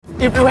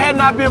If it had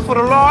not been for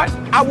the Lord,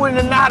 I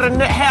wouldn't have not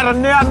had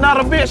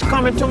another bitch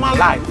come into my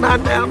life. Not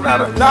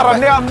another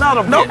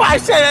bitch. Nobody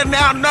say that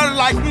now another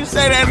like you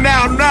say that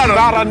now another.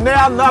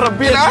 Not another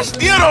bitch. And I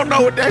still don't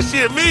know what that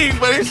shit means,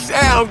 but it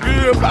sounds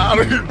good about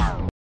it.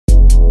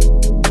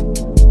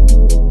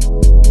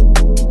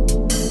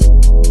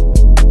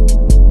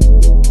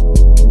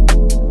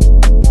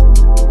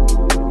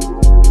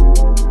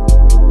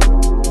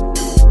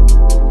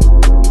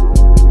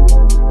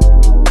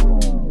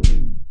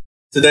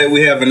 Today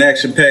we have an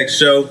action-packed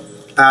show.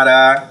 Eye to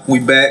Eye. We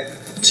back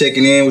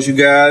checking in with you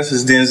guys.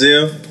 It's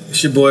Denzel.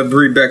 It's your boy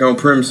Bree back on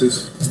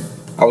premises.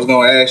 I was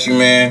gonna ask you,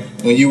 man,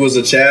 when you was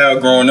a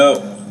child growing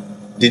up,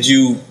 did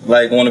you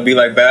like want to be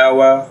like Bow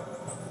Wow,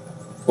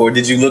 or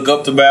did you look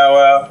up to Bow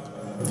Wow?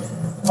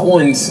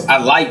 I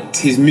liked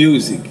his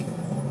music.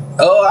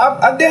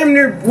 I damn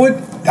near would.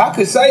 I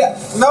could say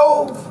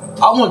no.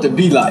 I want to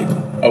be like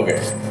him. Okay.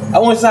 I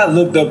wouldn't say I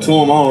looked up to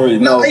him. I don't really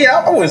know. No,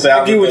 yeah, I wouldn't say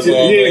I get looked what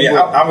up to him.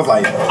 Yeah, I was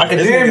like, I could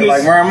this damn nigga near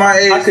like around my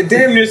age. I could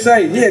damn near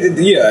say, yeah,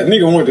 a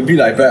nigga wanted to be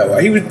like Bow Wow.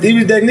 He was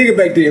that nigga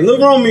back then. Lil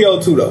Romeo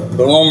too though.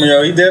 But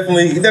Romeo, he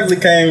definitely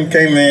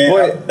came in.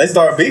 But they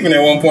started beefing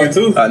at one point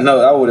too. I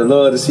know. I would have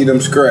loved to see them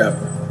scrap.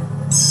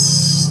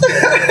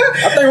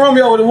 I think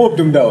Romeo would have whooped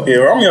him though. Yeah,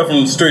 Romeo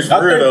from the streets for I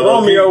real think though.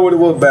 Romeo would have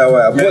whooped Bow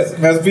Wow. But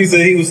Master P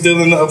said he was still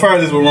in the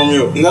apartments with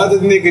Romeo. another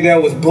nigga that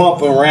was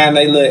bumping around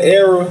that little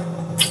era,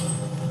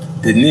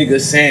 the nigga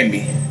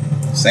Sammy.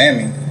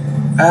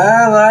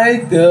 I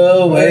like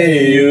the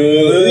way you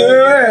look.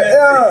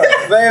 Yeah,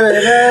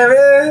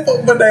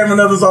 baby. But name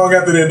another song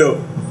after that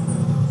though.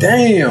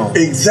 Damn.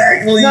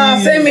 Exactly. Nah,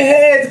 Sammy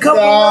had a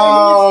couple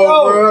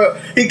of bro.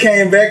 He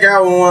came back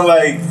out with one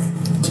like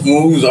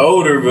when we was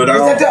older, but Is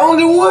that the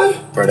only one?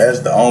 Bro, that's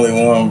the only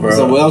one, bro.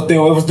 So well, it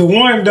was the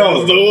one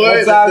though.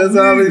 That's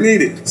all we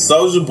needed.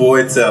 Soulja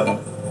Boy, tell him.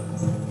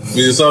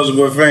 You a Soulja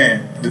Boy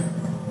fan?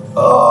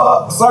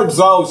 Certain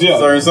songs, yeah.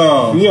 Certain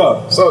songs.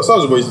 Yeah.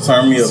 Soulja Boy used to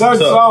turn me up. Certain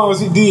songs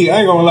he did. I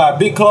ain't gonna lie.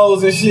 Big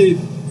clothes and shit.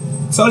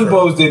 Soulja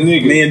Boy was that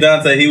nigga. Me and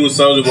Dante, he was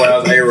Soulja Boy, I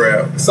was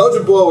A-Rap.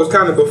 Soulja Boy was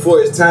kind of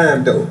before his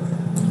time though.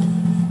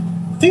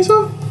 Think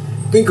so?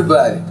 Think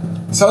about it.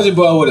 Soulja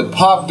Boy would have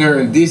popped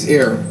during this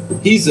era.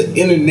 He's an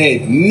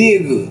internet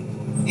nigga.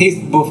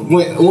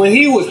 When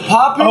he was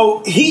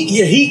popping,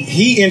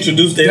 he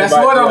introduced everybody.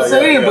 That's what I'm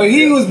saying. But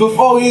he was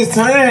before his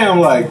time.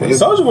 Like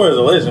Soulja Boy is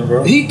a legend,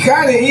 bro. He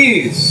kind of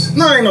is.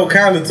 No, ain't no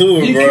kind of to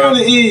him, he bro. He kind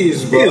of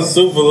is, bro. He is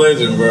super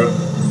legend, bro.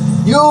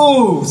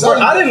 Yo, bro,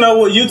 I didn't know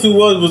what YouTube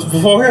was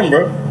before him,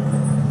 bro.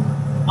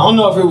 I don't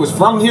know if it was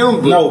from him.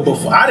 But no,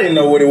 before I didn't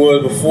know what it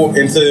was before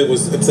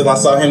until I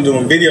saw him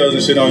doing videos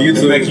and shit on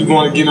YouTube. It makes you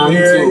want to get on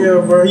YouTube.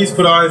 Yeah, bro. He used to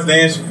put all his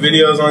dance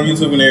videos on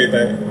YouTube and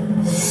everything.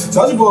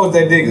 Soulja Boy was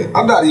that nigga.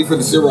 I'm not even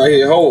finna sit right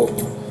here. Hold.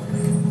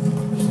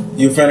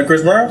 You a fan of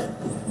Chris Brown?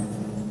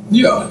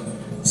 Yeah.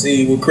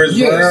 See, with Chris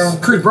Brown,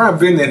 Chris Brown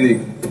been that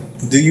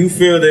nigga. Do you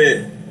feel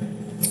that,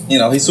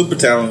 he's super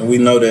talented, we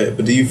know that,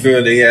 but do you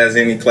feel that he has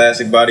any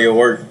classic body of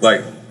work,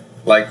 like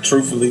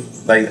truthfully,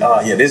 like,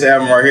 oh yeah, this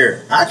album right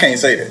here, I can't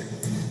say that.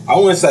 I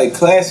wouldn't say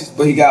classics,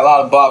 but he got a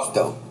lot of bops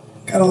though.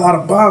 Got a lot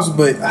of bops,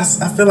 but I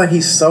feel like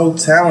he's so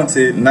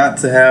talented not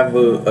to have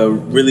a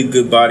really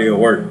good body of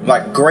work,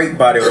 like great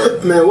body of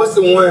work. Man, what's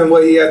the one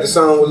where he had the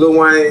song with Lil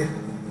Wayne?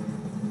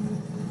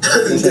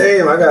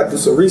 Damn, I gotta do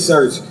some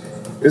research.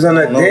 It's on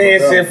that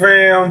dancing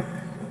fam.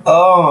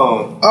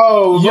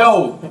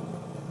 Yo.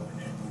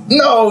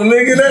 No,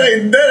 nigga, that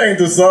ain't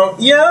the song.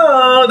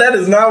 Yo, that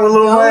is not what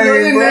Lil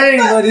Wayne. Name,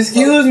 but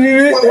excuse me,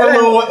 man.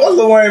 What's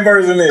Lil Wayne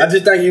version is? I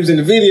just think he was in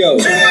the video.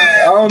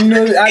 I don't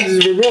know. I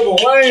just remember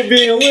Wayne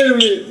being with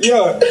me.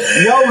 Yo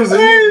was in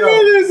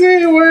the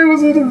video. Wayne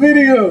was in the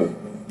video.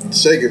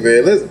 Shake it,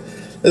 man.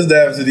 Let's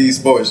dive into these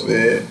sports,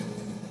 man.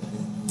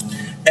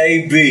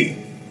 AB.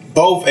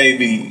 Both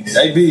ABs.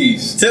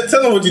 ABs.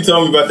 Tell them what you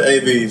told me about the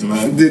ABs,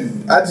 man.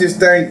 I just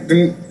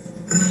think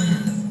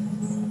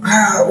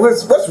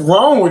what's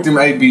wrong with them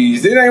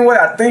ABs? It ain't what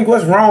I think.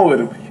 What's wrong with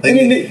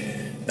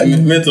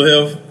them? Mental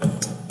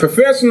health.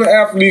 Professional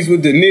athletes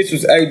with the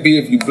initials AB,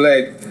 if you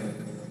black,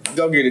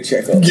 go get a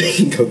checkup.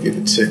 Go get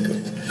a checkup.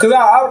 Cause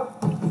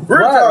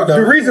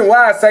the reason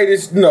why I say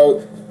this,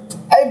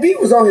 AB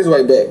was on his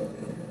way back.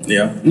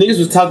 Yeah. Niggas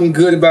was talking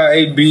good about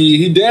AB.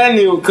 He damn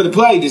near could have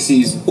played this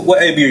season. What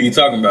AB are you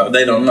talking about?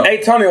 They don't know.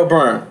 Antonio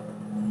Brown.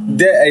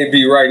 That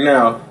AB right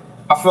now.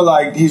 I feel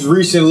like he's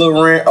reaching a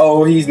little rant.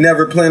 Oh, he's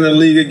never playing in the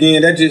league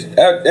again. That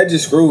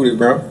just screwed it,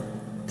 bro.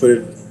 Put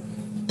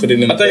it in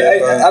the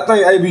I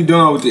think AB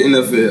done with the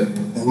NFL.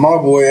 And my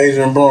boy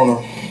Adrian Broner.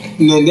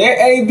 Now that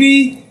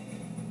AB,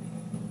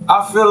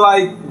 I feel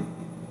like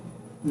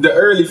the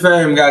early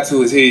fame got to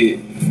his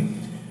head.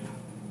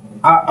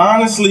 I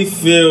honestly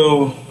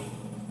feel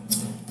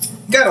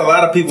got a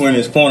lot of people in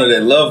his corner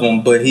that love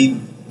him, but he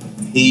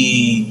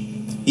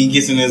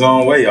gets in his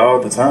own way all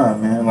the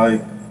time, man.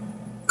 Like,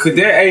 could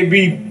that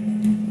AB?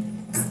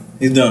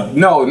 He's done.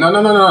 No.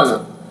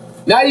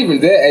 Not even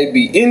that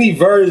AB. Any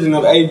version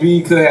of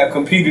AB could have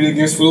competed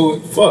against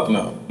Floyd. Fuck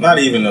no. Not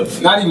even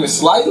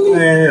Slightly?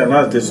 Man,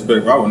 not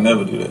disrespectful. I would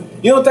never do that.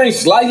 You don't think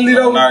slightly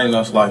though? Not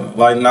even slightly.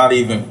 Like not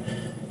even.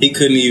 He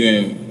couldn't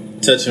even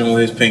touch him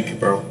with his pinky,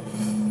 bro.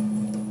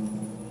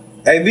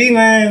 AB,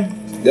 man.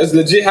 That's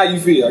legit how you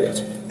feel, I got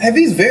you.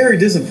 AB's very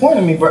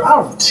disappointing me, bro.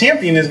 I've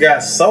championed this guy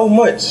so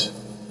much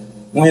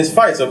when his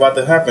fights are about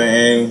to happen,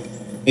 and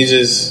he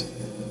just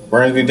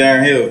brings me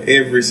downhill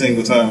every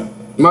single time.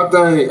 My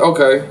thing,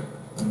 okay.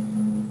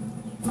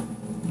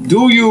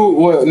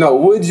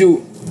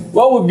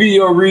 What would be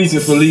your reason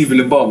for leaving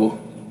the bubble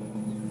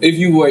if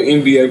you were an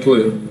NBA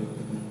player?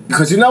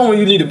 Because you know when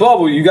you leave the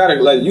bubble, you gotta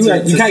you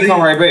can't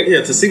come right back.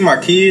 Yeah, to see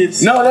my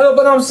kids. No,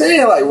 but I'm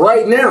saying like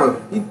right now.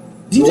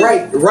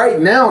 Right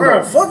now,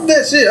 bro. Fuck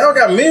that shit. I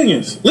got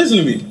millions. Listen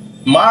to me.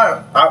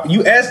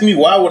 You ask me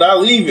why would I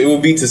leave? It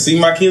would be to see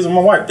my kids and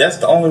my wife. That's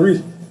the only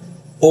reason.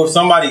 Or if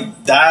somebody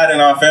died in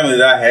our family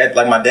that I had,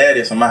 like my dad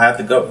is, I might have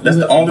to go. That's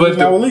the only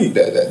reason I would leave.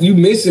 You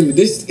missing me.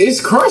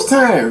 It's crunch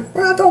time.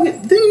 Bro, them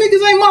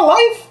niggas ain't my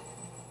life.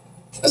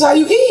 That's how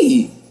you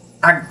eat.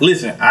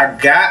 I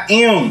got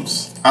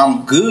M's.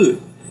 I'm good.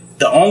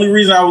 The only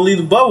reason I would leave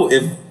the bubble,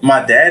 if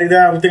my daddy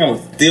died, I think I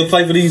would still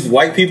play for these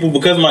white people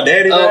because my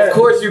daddy died. Of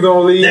course you're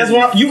gonna leave. That's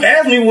what you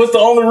asked me. What's the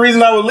only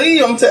reason I would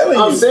leave? I'm telling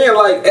you. I'm saying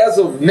like as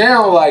of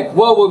now, like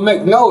what would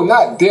make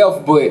not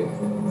death, but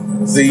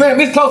fam,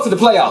 it's close to the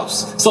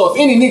playoffs. So if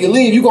any nigga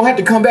leave, you gonna have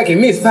to come back and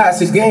miss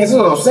 5-6 games.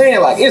 That's what I'm saying.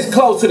 Like it's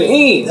close to the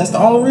end. That's the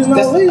only reason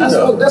I would leave.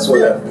 That's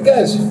what I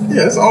got you.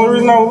 Yeah, that's the only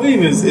reason I would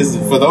leave is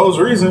for those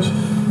reasons.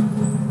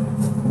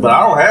 But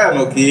I don't have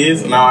no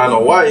kids and I have no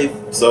wife,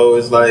 so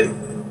it's like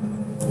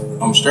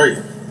I'm straight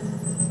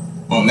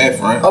on that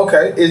front.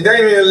 Okay, is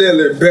Damian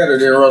Lillard better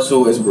than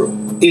Russell Westbrook?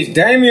 Is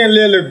Damian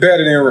Lillard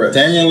better than Russ?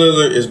 Damian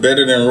Lillard is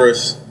better than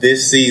Russ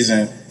this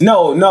season.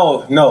 No.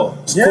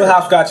 Yeah. Put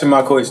hopscotch in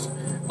my question.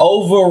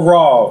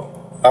 Overall,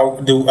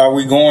 are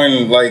we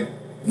going like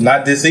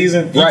not this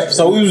season? Right.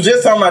 So we was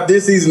just talking about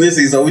this season.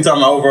 So we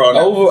talking about overall.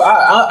 Now.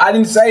 I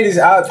didn't say this.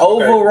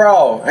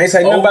 Overall, I ain't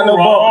say nothing about no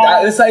bubble.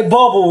 I didn't say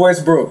bubble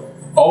Westbrook.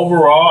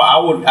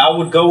 Overall, I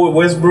would go with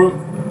Westbrook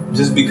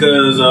just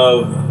because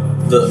of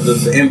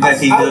the impact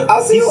he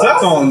does. He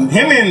sucks on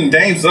him and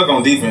Dame suck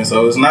on defense,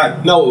 so it's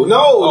not. No.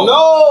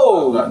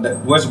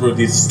 Westbrook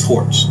gets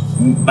torched.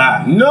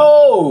 Bye.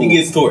 No, he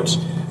gets torched.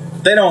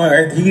 He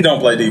don't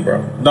play D,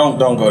 bro. Don't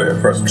go there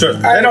first. Trust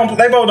me.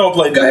 They both don't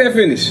play D. Go ahead,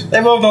 finish.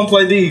 They both don't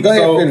play D. Go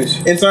ahead, finish.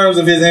 In terms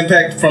of his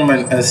impact from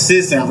an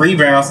assist and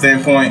rebound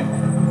standpoint,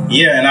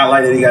 yeah, and I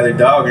like that he got a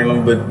dog in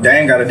him, but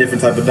Dame got a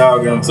different type of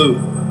dog in him too,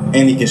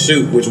 and he can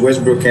shoot, which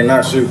Westbrook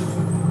cannot shoot,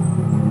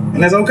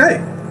 and that's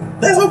okay.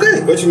 That's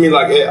okay. What you mean,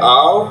 like at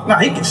all? Nah,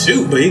 he can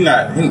shoot, but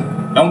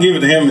don't give it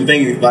to him and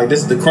think like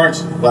this is the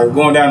crunch, like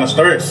going down the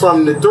stretch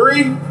from the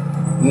three.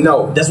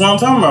 No. That's what I'm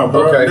talking about,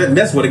 bro. Okay.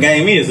 That's what the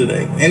game is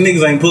today. And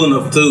niggas ain't pulling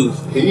up for twos.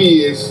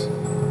 He is,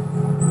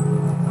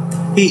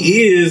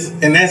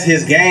 and that's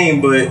his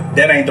game, but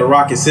that ain't the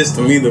Rocket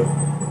system either.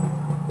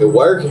 It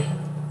working.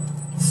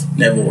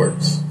 Never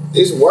works.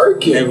 It's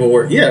working. Never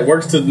works. Yeah, it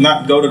works to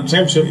not go to the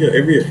championship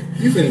every year.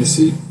 You finna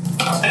see.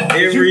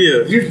 Every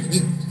year.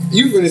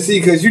 You finna see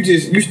because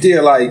you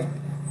still like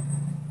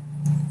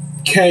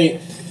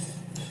can't.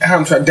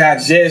 I'm trying to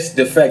digest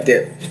the fact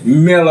that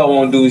Melo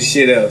won't do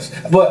shit else.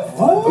 But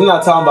I'm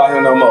not talking about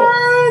him no more.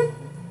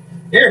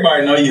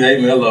 Everybody know you hate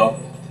Melo.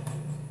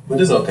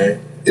 But it's okay.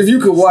 If you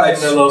could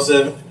watch Melo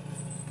 7.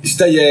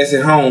 Stay your ass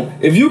at home.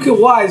 If you could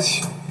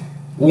watch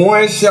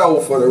one show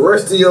for the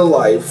rest of your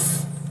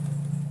life,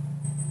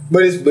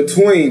 but it's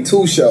between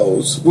two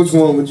shows, which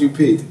one would you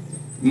pick?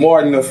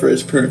 Martin or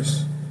Fresh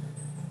Prince?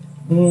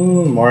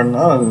 Martin.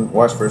 I don't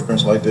watch Fresh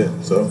Prince like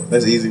that, so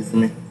that's easy for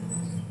me.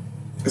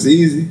 It's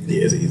easy?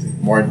 Yeah, it's easy.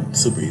 Martin,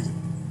 super easy.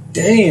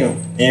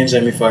 Damn. And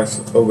Jamie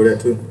Foxx over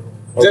that too.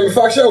 Jamie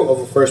Foxx show?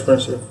 Over Fresh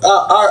Prince show.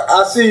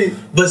 I see.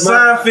 But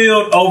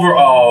Seinfeld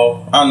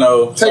overall, I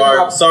know.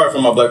 Sorry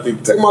for my black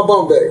people. Take my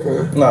bump back,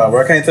 man. Nah,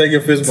 bro, I can't take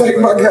your physical. Take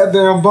my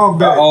goddamn bump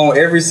back. I own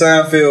every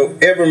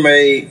Seinfeld ever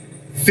made.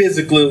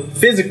 Physical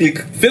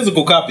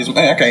copies.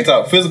 Man, I can't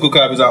talk. Physical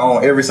copies. I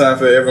own every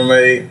Seinfeld ever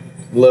made.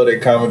 Love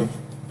that comedy.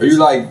 Are you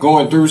like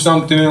going through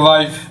something in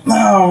life?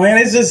 No, man.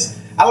 It's just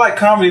I like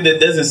comedy that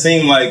doesn't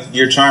seem like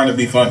you're trying to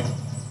be funny.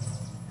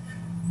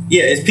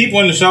 Yeah, it's people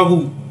in the show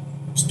who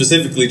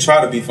specifically try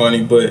to be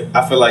funny, but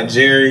I feel like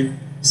Jerry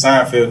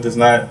Seinfeld does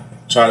not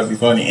try to be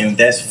funny, and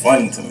that's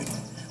funny to me.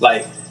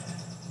 Like,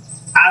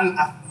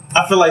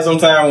 I feel like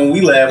sometimes when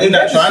we laugh, we're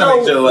not trying to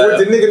make each other laugh.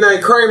 With the nigga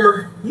named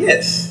Kramer?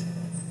 Yes.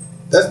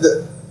 That's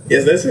it.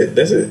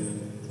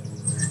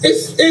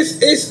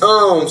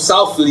 It's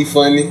softly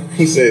funny.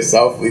 He said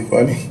softly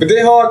funny. But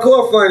then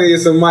hardcore funny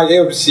is some Mike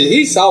Epps shit.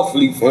 He's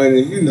softly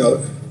funny, you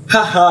know.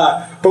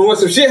 Haha. But when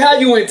some shit how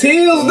you in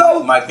tears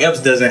though? Mike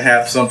Epps doesn't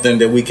have something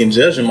that we can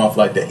judge him off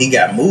like that. He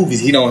got movies.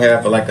 He don't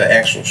have like an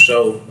actual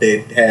show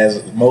that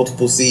has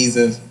multiple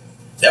seasons.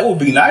 That would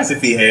be nice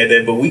if he had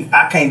that, but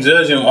I can't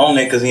judge him on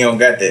that because he don't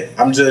got that.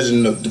 I'm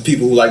judging the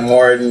people who like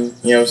Martin,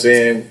 you know what I'm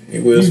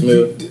saying, Will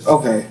Smith.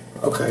 Okay.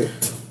 Okay.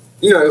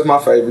 You know, it's my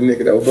favorite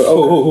nigga though. But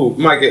Who?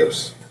 Mike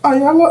Epps. Oh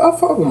yeah, I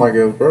fuck with Mike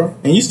Epps, bro.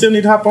 And you still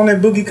need to hop on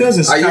that Boogie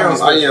Cousins. I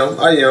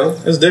am.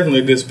 That's definitely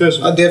a good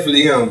special. I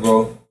definitely am,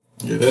 bro.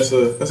 Yeah, that's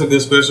a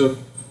good special.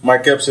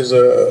 Mike Epps is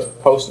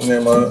hosting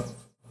them.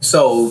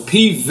 So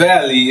P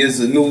Valley is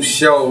a new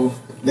show.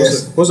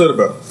 What's that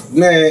about?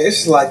 Man,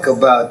 it's like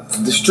about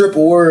the stripper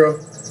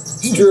world,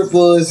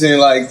 strippers, and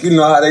like, you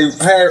know how they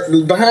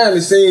have behind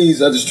the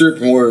scenes of the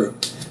stripping world.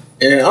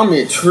 And I'm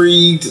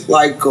intrigued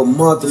like a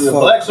motherfucker. Is it a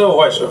black show or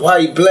white show?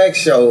 White black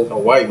show. A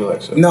white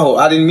black show. No,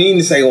 I didn't mean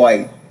to say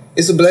white.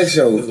 It's a black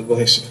show. It's a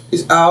black show.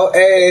 It's all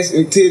ass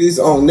and titties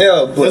on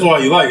there. But That's why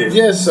you like it.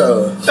 yes,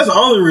 sir. That's the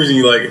only reason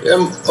you like it.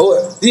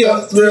 Yeah.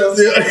 That's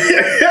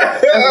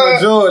the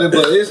majority,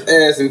 but it's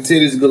ass and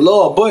titties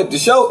galore. But the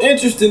show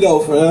interesting though,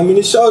 fam. I mean,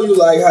 it show you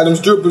like how them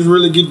strippers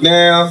really get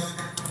down,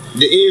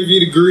 the envy,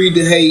 the greed,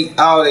 the hate,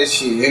 all that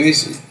shit. And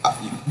it's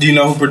Do you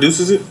know who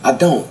produces it? I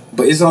don't,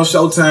 but it's on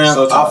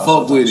Showtime. I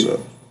fuck with it.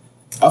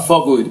 I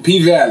fuck with it.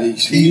 P Valley.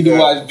 You need to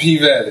watch P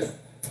Valley.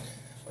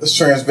 Let's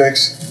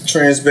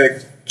transition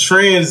back.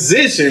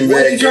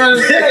 What you trying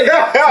to say?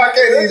 I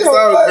can't even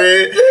talk,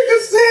 man. Nigga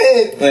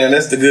said. Man,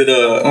 that's the good.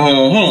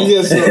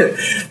 Yes, sir.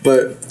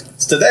 But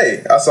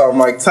today I saw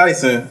Mike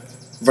Tyson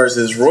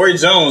versus Roy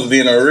Jones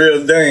being a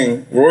real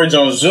thing. Roy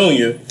Jones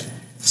Jr.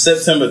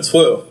 September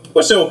 12th.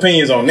 What's your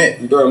opinions on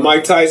that? Bro,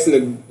 Mike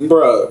Tyson,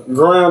 bro,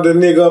 ground the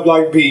nigga up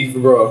like beef,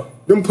 bro.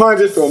 Them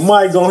punches from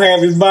Mike gonna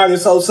have his body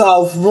so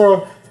soft,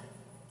 bro.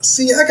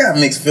 See, I got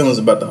mixed feelings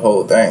about the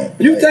whole thing.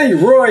 You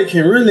think Roy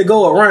can really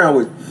go around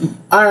with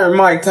Iron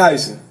Mike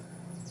Tyson?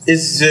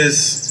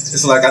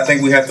 It's like I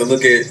think we have to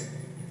look at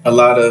a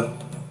lot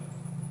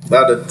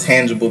of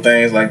tangible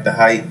things like the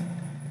height,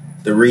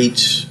 the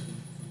reach,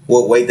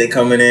 what weight they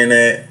coming in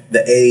at,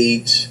 the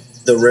age,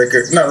 the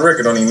record. No, the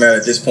record don't even matter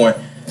at this point.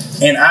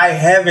 And I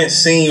haven't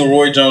seen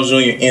Roy Jones Jr.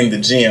 in the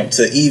gym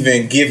to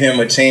even give him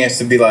a chance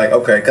to be like,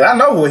 okay, because I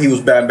know what he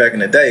was about back in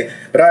the day,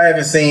 but I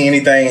haven't seen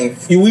anything.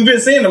 We've been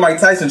seeing the Mike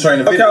Tyson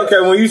training video.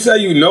 Okay, when you say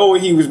you know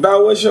what he was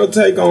about, what's your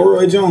take on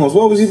Roy Jones?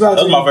 What was he about?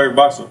 That's my favorite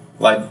boxer.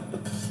 Like,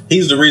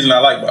 he's the reason I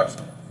like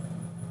boxing.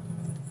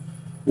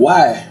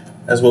 Why?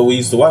 That's what we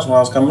used to watch when I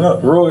was coming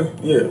up. Roy?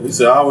 Yeah, we used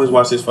to always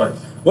watch his fights.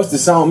 What's the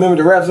song?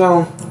 Remember the rap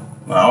song?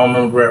 I don't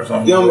remember the rap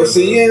song. You don't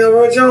see, you ain't no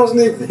Roy Jones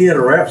nigga? He had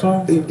a rap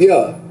song?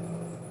 Yeah.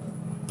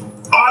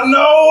 I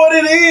know what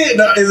it is.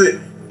 No,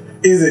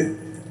 is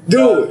it?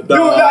 Dude,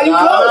 now you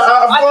close.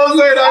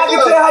 I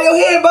can tell how your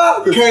head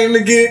bob. Came to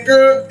get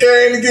good,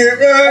 came to get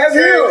right. That's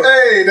him.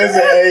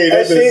 Hey,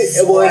 that's That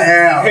shit was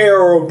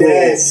terrible.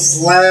 That's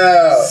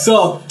slap.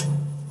 So,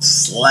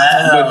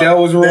 Slap. but that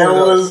was Roy.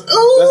 That's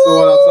the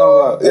one I'm talking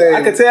about. Hey.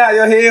 I can tell how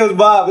your head was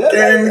bobbing.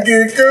 Came to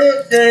get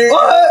good, came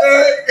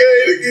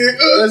to get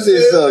good. That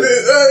shit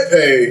sucks.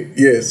 Hey,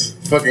 yes,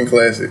 fucking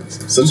classic.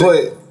 So,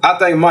 But I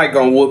think Mike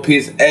gonna whoop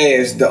his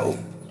ass though.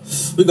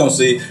 we gonna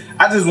see.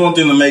 I just want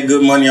them to make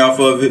good money off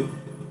of it.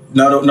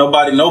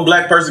 No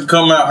black person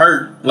come out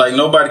hurt. Like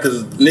nobody,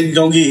 cause niggas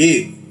gonna get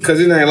hit. Cause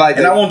it ain't like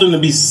And that. I want them to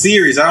be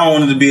serious. I don't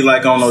want it to be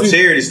like on no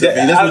charity stuff.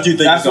 And that's what you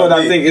think. That's what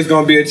I think. It's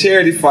gonna be a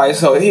charity fight.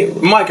 So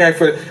Mike ain't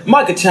for.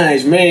 Mike a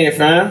change man,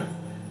 fam.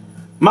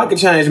 Mike a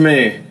change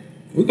man.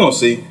 We gonna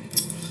see.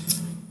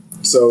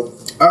 So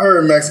I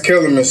heard Max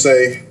Kellerman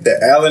say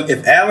that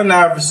if Allen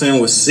Iverson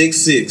was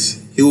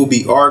 6'6", he will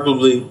be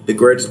arguably the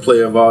greatest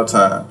player of all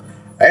time.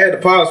 I had to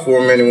pause for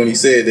a minute when he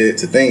said that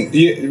to think.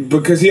 Yeah,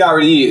 because he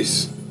already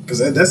is.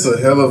 Because that's a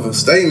hell of a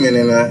statement,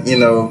 and you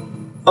know.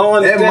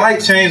 Oh, That might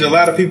change a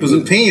lot of people's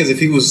opinions if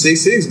he was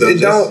 6'6",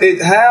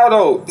 though. How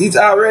though? He's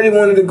already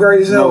one of the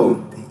greatest.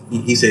 No,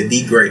 he said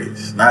the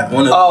greatest, not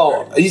one of the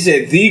Oh, greatest. he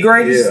said the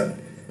greatest? Yeah.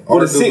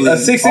 What, a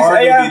 6'6"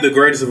 arguably AI? the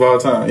greatest of all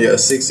time. Yeah, a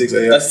 6'6"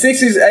 AI. A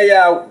 6'6"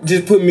 AI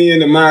just put me in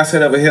the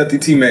mindset of a healthy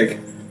teammate.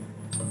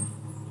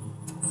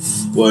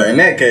 Well, in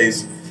that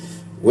case,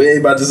 we ain't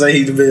about to say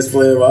he's the best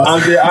player of all time.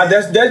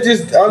 That's a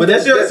good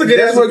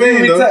that's what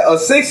opinion, gives me though. a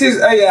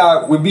 6'6"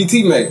 AI would be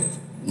teammate.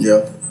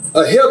 Yeah.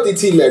 A healthy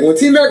teammate. When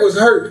T-Mac was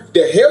hurt,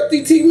 the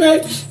healthy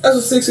teammate,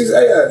 that's a 6'6"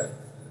 AI.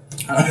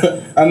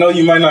 I know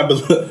you might not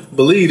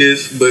believe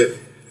this, but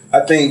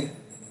I think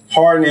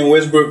Harden and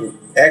Westbrook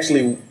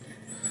actually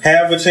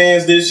have a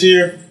chance this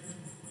year.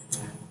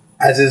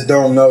 I just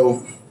don't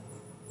know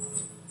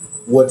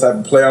what type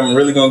of player I'm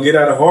really gonna get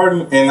out of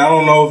Harden, and I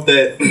don't know if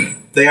that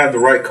they have the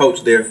right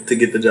coach there to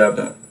get the job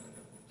done.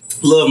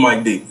 Love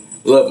Mike D,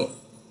 love him,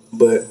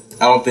 but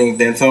I don't think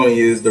D'Antoni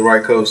is the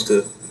right coach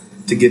to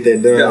get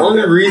that done. The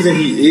only reason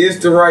he is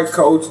the right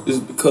coach is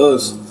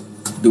because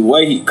the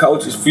way he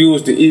coaches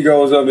fuels the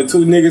egos of the two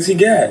niggas he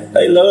got.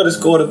 They love to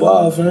score the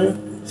ball,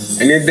 fam.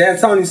 And then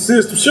D'Antoni's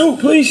system, shoot,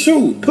 please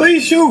shoot,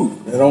 please shoot.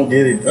 They don't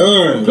get it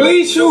done.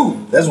 Please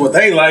shoot. That's what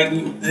they like.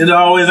 It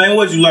always ain't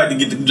what you like to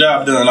get the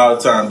job done all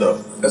the time, though.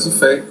 That's a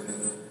fact.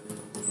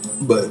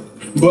 But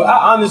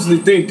I honestly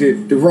think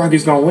that the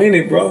Rockets gonna win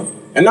it, bro.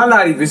 And I'm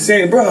not even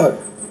saying, bro,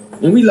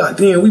 when we locked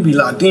in, we be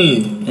locked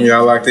in.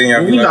 y'all locked in.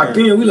 When we locked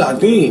in, we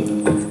locked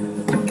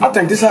in. I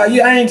think this how I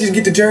ain't just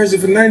get the jersey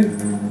for nothing.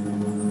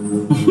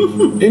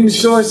 In the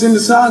shorts, in the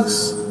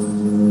socks.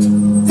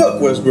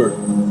 Fuck Westbrook.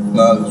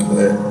 No, I'm just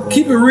playing.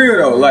 Keep it real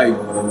though, like,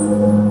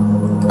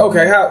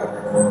 okay,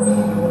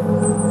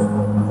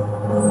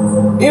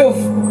 if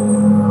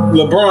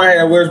LeBron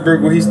had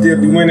Westbrook, would he still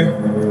be winning?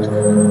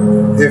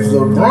 If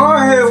LeBron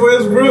had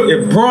Westbrook,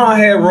 If Bron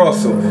had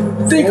Russell,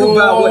 think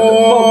about what the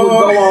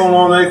fuck would go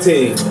on that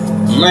team.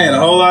 man, a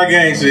whole lot of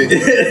gang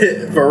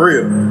shit. For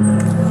real.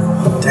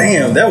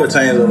 Damn, that would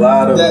change a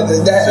lot of That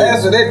shit.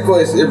 answer that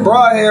question. If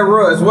Bron had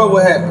Russ, what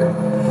would happen?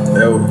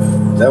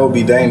 That would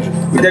be dangerous.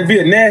 Would that be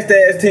a nasty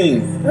ass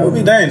team? That would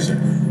be dangerous.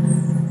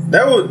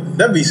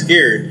 That'd be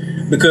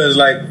scary. Because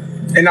like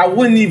And I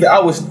wouldn't even.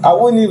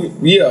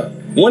 Yeah.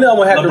 One of them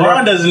would have to LeBron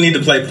run. doesn't need to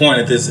play point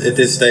at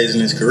this stage in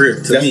his career.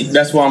 To me,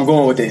 That's why I'm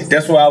going with that.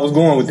 That's why I was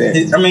going with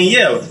that. I mean,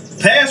 yeah,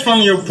 pass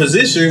from your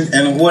position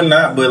and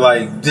whatnot, but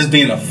like just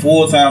being a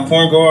full-time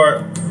point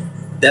guard.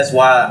 That's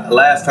why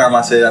last time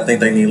I said I think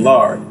they need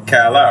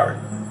Kyle Lowry.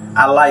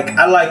 I like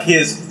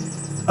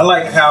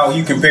how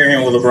you compare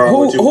him with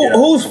LeBron.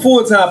 Who's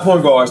full-time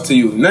point guards to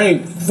you?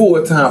 Name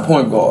full-time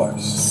point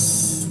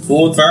guards.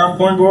 Full-time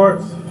point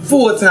guard?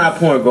 Full-time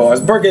point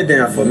guards. Break it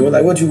down for me.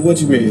 Like what you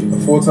mean?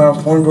 Full-time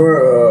point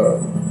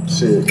guard?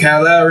 Shit.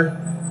 Kyle Lowry.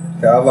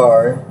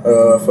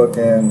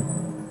 Fucking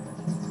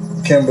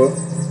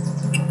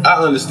Kemba.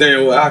 I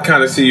understand. I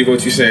kind of see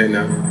what you're saying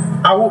now.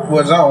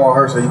 John Wall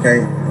hurt, so you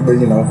can't.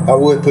 But I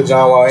would put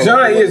John Wall in.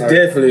 John is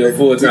definitely a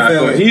full-time You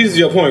feel point. me? He's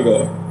your point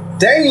guard.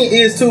 Damian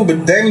is too,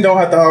 but Damian don't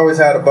have to always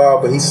have the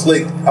ball, but he's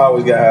slick.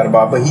 Always got to have the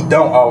ball, but he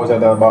don't always have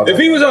to have the ball. If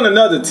he was on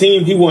another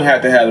team, he wouldn't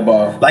have to have the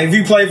ball. Like if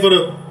you play for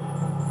the,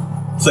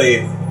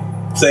 say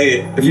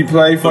it. If he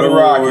played for the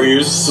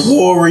Rockets.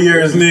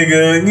 Warriors,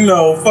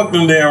 nigga, fuck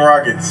them damn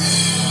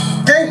Rockets.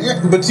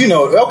 But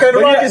the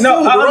Rockets.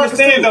 No, too. I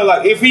understand though.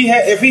 Like if he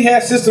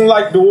had system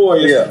like the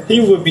Warriors, Yeah. he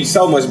would be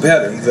so much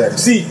better. Exactly.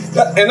 See,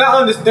 and I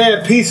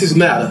understand pieces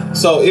matter.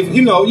 So if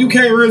you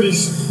can't really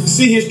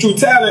see his true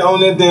talent on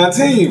that damn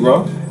team,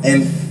 bro.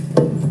 And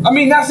I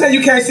mean, not saying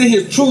you can't see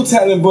his true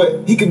talent,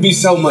 but he could be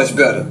so much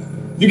better.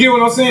 You get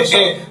what I'm saying? Sure.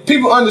 And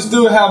people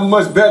understood how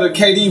much better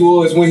KD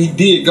was when he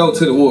did go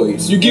to the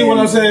Warriors. You get what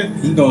I'm saying?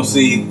 he gonna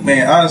see,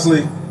 man.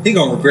 Honestly, he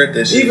gonna regret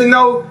that shit. Even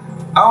though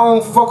I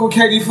don't fuck with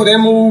KD for that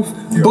move,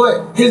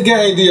 but his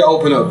game did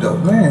open up though.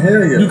 man,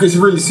 hell yeah. You could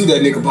really see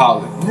that nigga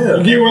balling. Yeah.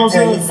 You get what I'm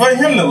saying? And for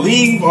him to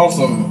leave on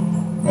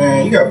some,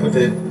 man, you gotta put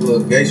that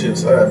little gay shit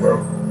aside, bro.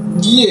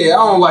 Yeah,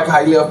 I don't like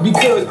how he left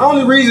because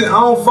only reason I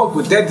don't fuck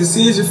with that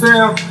decision,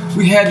 fam,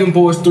 we had them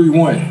boys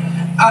 3-1.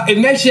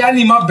 And next year I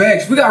need my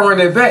backs. We gotta run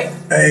that back.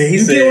 Hey, he You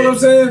said, get what I'm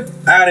saying?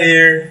 out of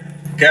here,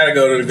 gotta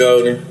go to the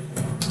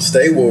Golden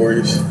State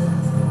Warriors.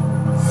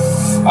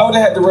 I would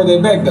have had to run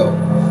that back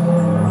though.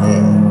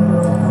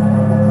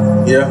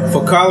 Yeah, for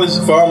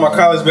all my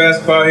college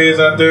basketball heads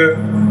out there,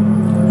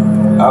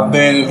 I've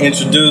been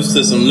introduced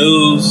to some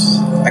news.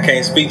 I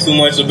can't speak too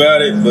much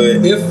about it,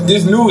 but If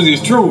this news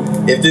is true,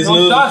 if this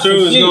news is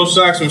true, it's gonna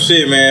shock some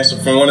shit, man. So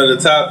from one of the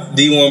top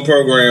D1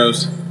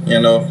 programs,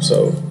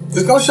 so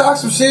it's gonna shock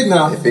some shit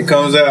now. if it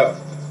comes out,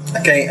 I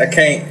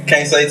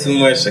can't say too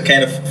much. I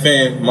can't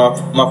offend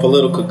my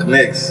political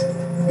connects.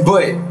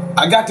 But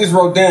I got this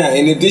wrote down,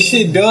 and if this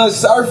shit does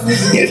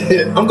surface,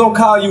 I'm gonna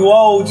call you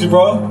old,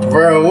 bro.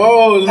 Bro,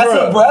 whoa,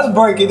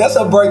 That's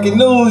a breaking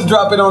news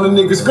dropping on the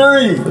nigga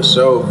screen. For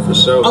sure.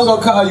 I'm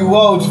gonna call you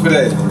old for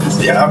that.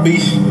 Yeah, I'll be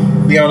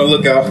on the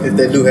lookout if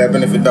that do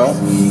happen. If it don't,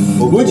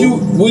 Would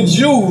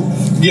you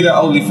get an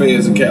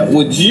OnlyFans account?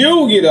 Would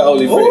you get an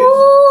OnlyFans?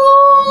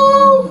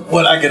 Ooh.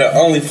 Would I get an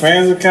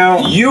OnlyFans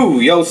account? You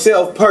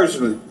yourself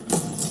personally,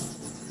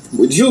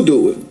 would you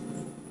do it?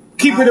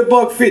 Keep it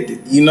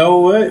 $150. You know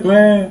what,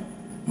 man?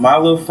 My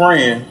little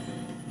friend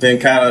been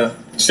kind of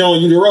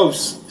Showing you the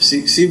ropes.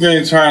 she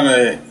been trying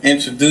to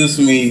introduce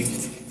me,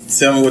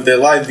 tell me what that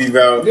life be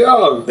about.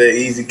 Yeah. That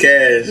easy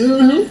cash.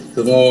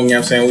 Cause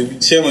when we be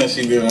chilling,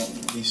 she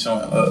be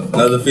showing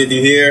another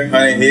 50 here,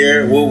 100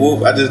 here. Whoop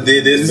whoop. I just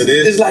did this for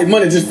this. It's like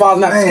money just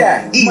falling out the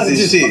sky. Easy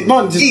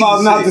Money just shit.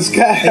 falling out the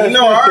sky. And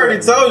I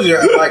already told you,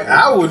 like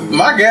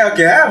my gal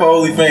can have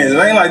OnlyFans. It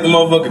ain't like the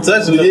motherfucker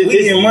touching us. We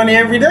getting money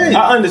every day.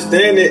 I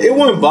understand that. It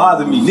wouldn't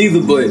bother me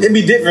neither, but It'd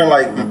be different,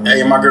 like,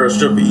 hey, my girl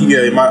stripper.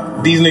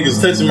 These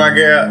niggas touching my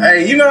girl.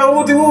 Hey,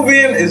 whoop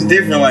in. It's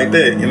different like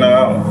that.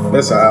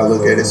 That's how I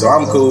look at it. So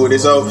I'm cool with it.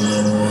 So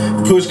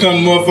push come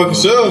to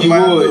motherfucking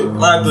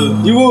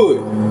shove. You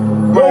would.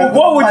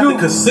 What would you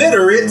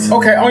consider it?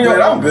 Okay, on your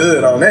But I'm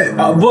good on that.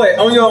 but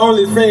on your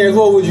OnlyFans,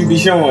 what would you be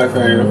showing,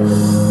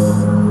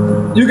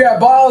 fam? You got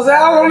balls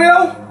out on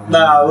there?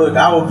 Nah, look,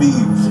 I would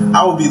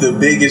be the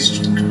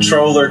biggest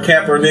troller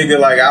capper nigga.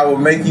 Like I would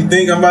make you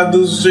think I'm about to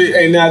do some shit.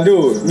 Ain't not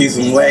do it. Be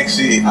some whack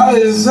shit. I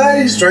was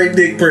saying. Straight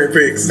dick print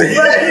pics.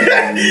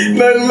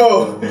 Nothing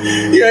more.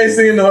 You ain't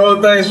seen the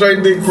whole thing.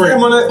 Straight dick print.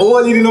 Come on, that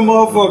oil eating a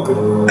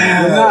motherfucker.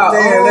 Damn,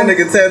 that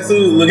nigga tattoo.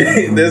 Look at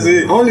it. That's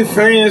it.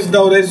 OnlyFans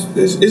though,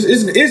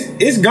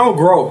 it's gonna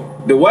grow.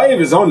 The wave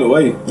is on the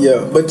way.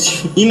 Yeah, but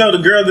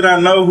the girl that I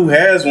know who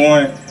has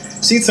one,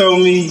 she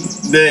told me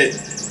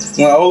that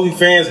when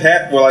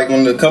OnlyFans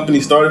when the company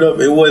started up,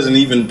 it wasn't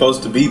even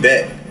supposed to be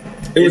that.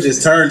 It was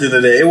just turned into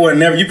that. It wasn't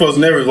never. You supposed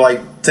to never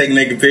like take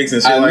naked pics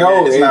and shit like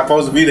that. It's not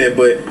supposed to be that,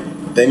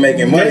 but they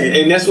making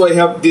money, and that's what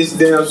helped this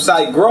damn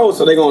site grow.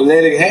 So they gonna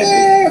let it happen.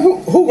 Yeah,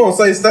 who gonna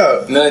say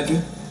stop?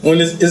 Nothing. When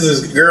this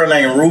is this girl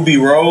named Ruby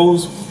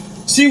Rose.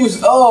 She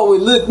was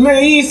with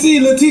man. You ain't see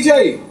Lil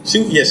TJ.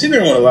 She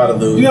been with a lot of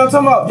dudes. You know what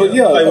I'm talking about? But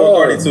yeah, played with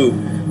Cardi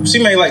too.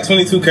 She made like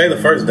 $22K the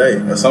first day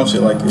or some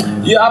shit like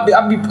that. Yeah,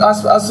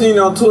 I seen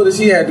on Twitter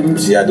she had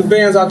the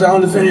bands out there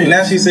on the fan.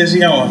 Now she said she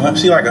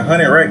like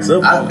 100 racks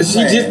up.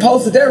 She just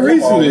posted that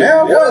recently.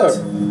 Now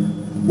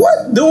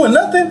what? Doing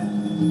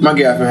nothing? My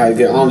girlfriend had to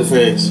get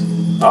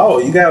OnlyFans. Oh,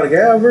 you got a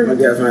gal, bro? My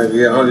girlfriend had to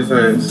get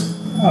OnlyFans.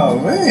 Oh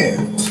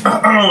man.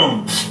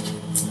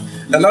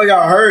 I know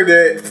y'all heard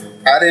that.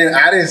 I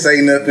didn't say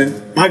nothing.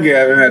 My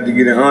girlfriend had to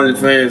get an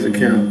OnlyFans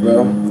account,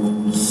 bro.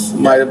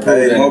 Might have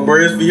proved that. More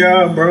breads for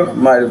y'all, bro.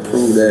 Might have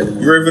proved that.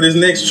 You ready for this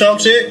next Trump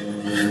shit?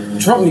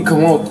 Trump need to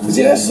come on.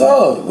 Yes,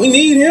 sir. We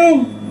need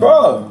him,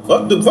 bro.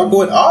 Fuck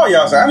what all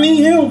y'all say. I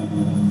need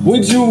him.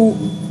 Would you?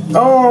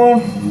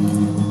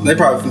 They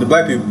probably the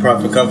black people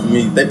probably come for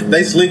me.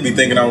 They sleep be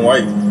thinking I'm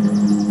white.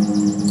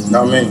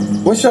 Know what I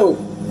mean? What's your?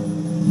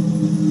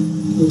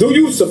 Do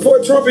you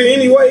support Trump in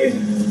any way?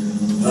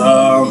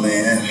 Oh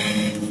man.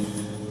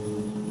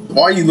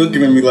 Why are you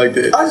looking at me like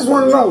that? I just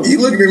want to know. You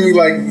looking at me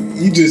like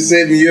you just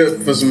set me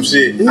up for some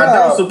shit. Nah. I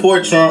don't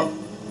support Trump.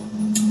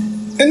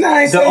 And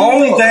I ain't the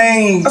only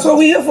thing that's what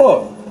we here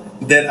for.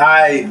 That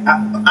I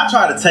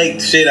try to take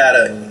shit out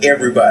of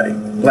everybody.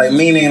 Like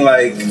meaning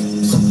like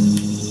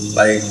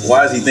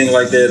why is he thinking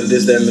like that?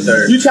 This, that, and the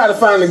third. You try to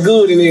find the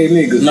good in there,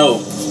 nigga. No.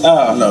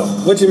 No.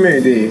 What you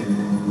mean,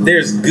 then?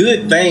 There's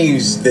good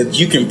things that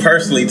you can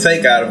personally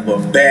take out of a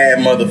bad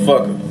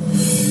motherfucker.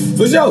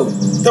 For sure.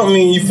 Don't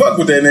mean you fuck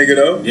with that nigga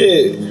though.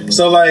 Yeah.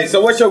 So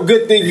what's your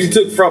good thing you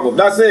took from him?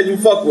 Not saying you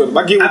fuck with him.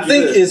 I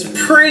think it's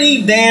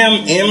pretty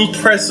damn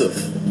impressive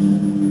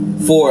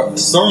for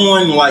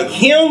someone like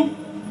him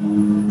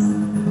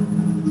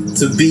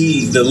to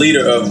be the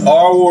leader of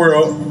our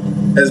world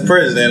as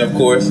president, of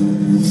course,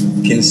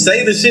 can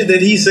say the shit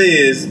that he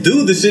says,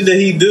 do the shit that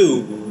he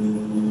do,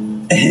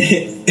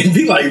 and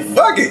be like,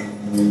 fuck it.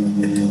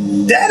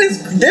 That is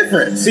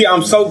different. See,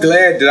 I'm so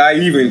glad that I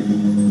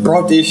even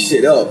brought this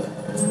shit up.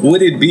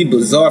 Would it be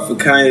bizarre for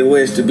Kanye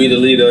West to be the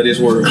leader of this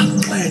world? I'm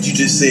glad you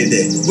just said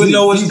that. You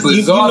know what's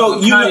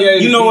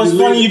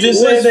funny? You just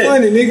said that.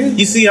 Funny, nigga?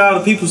 You see all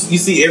the people. You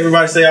see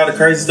everybody say all the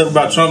crazy stuff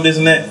about Trump, this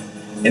and that,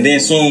 and then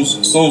soon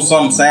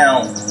something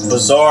sound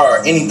bizarre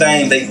or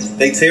anything.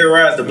 They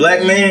terrorize the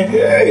black man.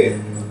 Yeah.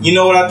 You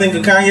know what I think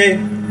of Kanye?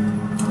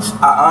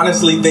 I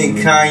honestly think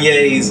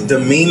Kanye's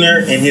demeanor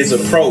and his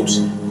approach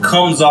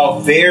comes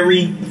off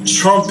very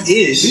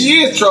Trump-ish.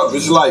 He is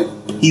Trump-ish, like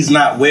he's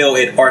not well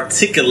at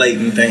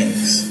articulating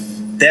things.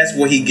 That's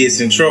where he gets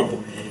in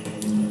trouble.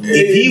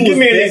 Give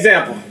me an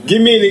example.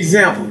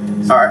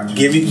 All right,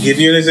 give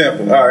you an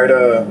example. All right,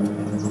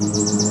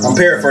 I'm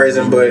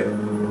paraphrasing, but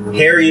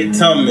Harriet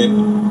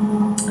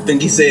Tubman, I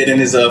think he said in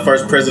his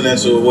first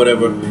presidential or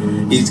whatever,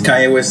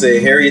 Kanye West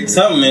said Harriet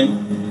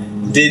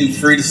Tubman didn't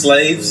free the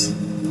slaves.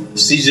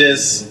 She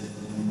just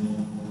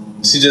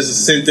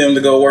sent them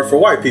to go work for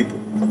white people.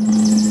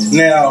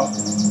 Now,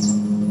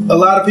 a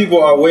lot of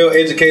people are well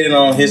educated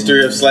on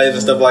history of slaves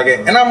and stuff like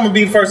that, and I'm gonna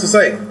be the first to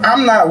say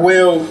I'm not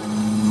well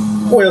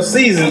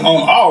seasoned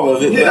on all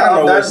of it, but I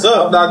know what's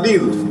up. Not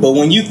either. But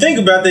when you think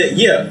about that,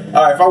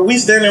 all right, if we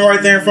standing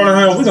right there in front of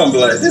him, we're gonna be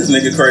like, this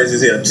nigga crazy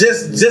as hell.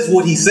 Just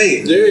what he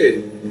said.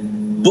 Yeah.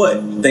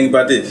 But think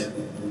about this.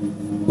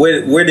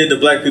 Where did the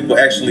black people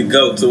actually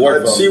go to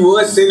work for? She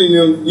was sending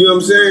them, you know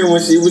what I'm saying,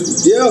 when she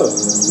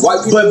was,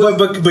 white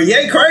people. But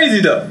Ye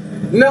crazy though.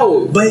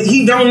 No. But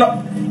he don't know,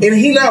 and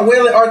he not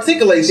well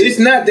articulated. It's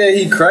not that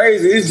he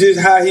crazy, it's just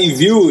how he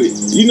view it.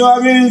 You know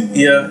what I mean?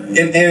 Yeah,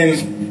 and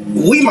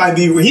he might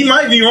be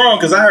wrong,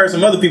 because I heard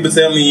some other people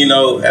tell me,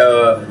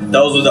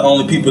 those were the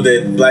only people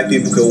that black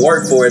people could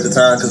work for at the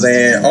time because they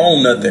didn't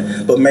own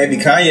nothing. But maybe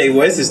Kanye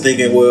West is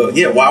thinking, well,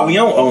 yeah, why we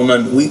don't own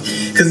nothing?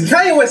 Because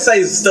Kanye West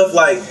says stuff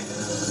like,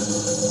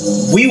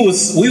 we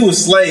was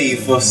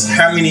slave for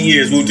how many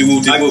years? I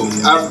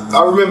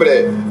remember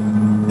that.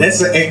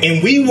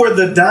 And we were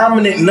the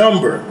dominant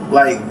number.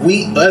 Like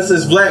us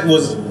as black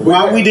was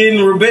why we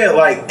didn't rebel.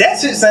 Like that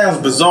shit sounds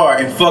bizarre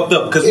and fucked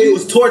up because we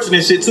was torturing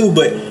and shit too.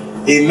 But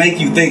it make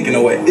you think in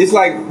a way. It's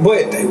like,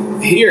 but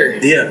here,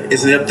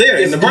 it's up there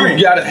in the brain.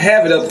 You gotta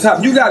have it up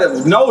top. You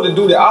gotta know to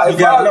do that. You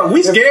gotta know.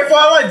 We scared for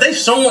our life. They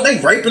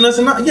raping us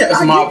and not. Yeah,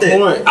 that's my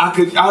point.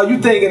 All you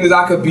thinking is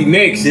I could be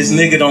next. This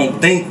nigga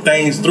don't think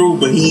things through,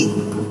 but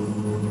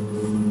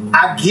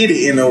I get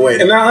it in a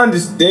way. And I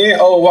understand.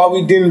 Why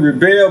we didn't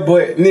rebel,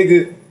 but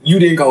nigga, you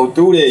didn't go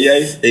through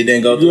that, They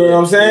didn't go through. You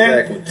know what I'm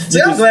saying? Exactly.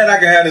 See, I'm glad I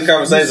can have this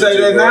conversation. You say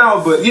that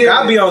now, but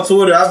I'll be on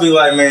Twitter. I'll be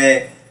like,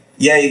 man.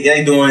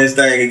 Ye doing his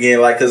thing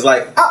again, like, cause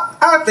like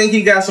I think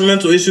he got some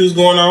mental issues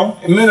going on.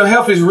 Mental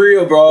health is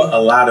real, bro.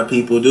 A lot of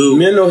people do.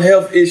 Mental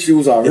health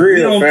issues are real,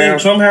 you don't fam.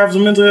 think Trump has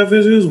some mental health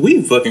issues?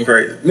 We fucking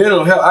crazy.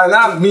 Mental health, and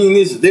I mean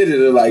this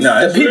literally like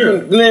Nah,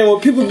 people. Man,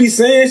 when people be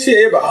saying shit,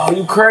 everybody, oh,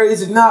 you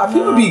crazy? Nah,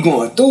 people be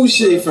going through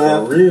shit,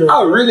 fam. For real.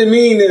 I really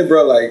mean that,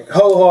 bro. Like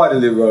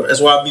wholeheartedly, bro.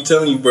 That's why I be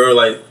telling you, bro.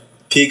 Like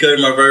Kid Cudi,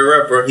 my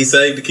favorite rapper, he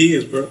saved the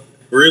kids, bro.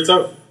 Real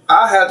talk.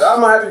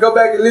 I'm gonna have to go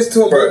back and listen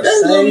to him, bro.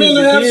 That's no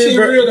mental health shit,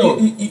 real though.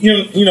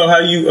 You know how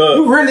you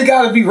You really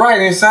gotta be right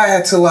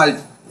inside to like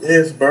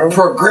bro.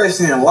 progress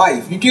in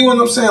life. You get what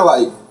I'm saying?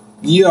 Like,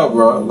 yeah,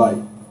 bro. Like,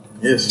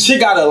 Yes, shit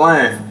got a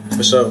line.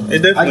 for sure. It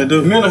definitely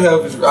do. Mental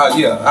health is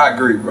yeah, I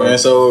agree, bro. And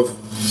so,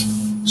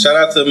 shout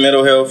out to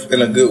mental health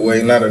in a good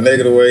way, not a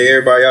negative way.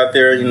 Everybody out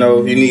there, you know,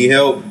 if you need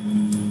help,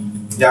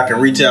 y'all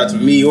can reach out to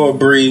me or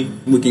Bree.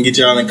 We can get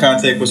y'all in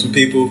contact with some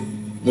people.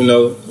 You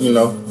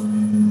know.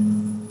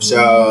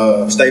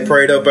 So, stay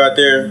prayed up out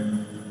there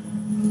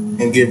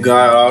and give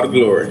God all the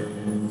glory.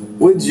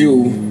 Would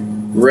you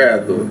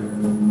rather?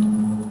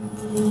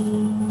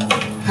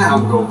 How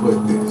I'm gonna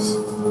put this?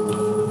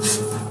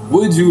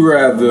 Would you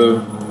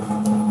rather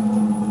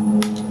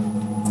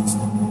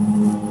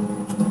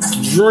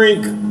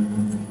drink?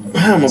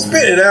 How am I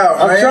Spit it out,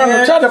 I'm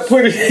man. trying to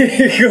put it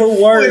in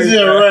good words. Would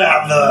you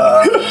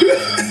rather?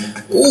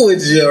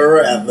 Would you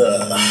rather?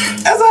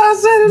 That's how I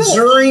said it.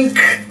 Drink.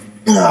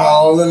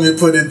 Oh, let me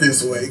put it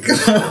this way.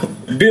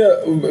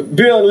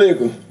 Beer or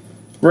liquor,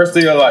 rest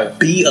of your life.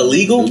 Be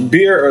illegal?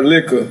 Beer or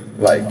liquor,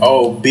 like.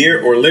 Oh,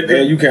 beer or liquor?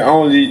 And you can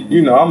only,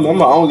 I'm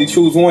gonna only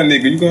choose one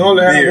nigga. You can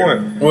only have Beer.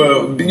 one.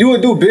 Well, You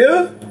would do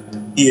beer?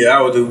 yeah,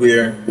 I would do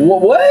beer.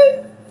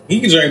 What? You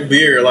can drink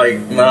beer like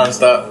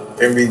nonstop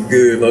and be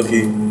good, low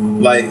key.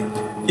 Like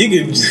you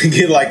can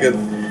get like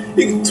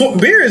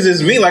beer is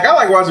just me. Like I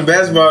like watching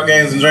basketball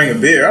games and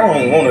drinking beer. I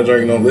don't want to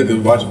drink no liquor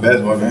watching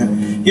basketball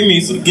games. Give me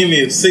a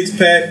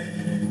 6-pack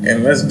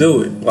and let's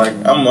do it. Like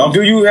I'm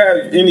Do you have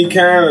any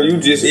kind, or you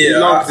just Yeah, as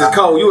long as it's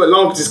cold? You as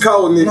long as it's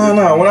cold, nigga.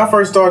 No. When I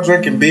first started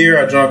drinking beer,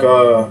 I drank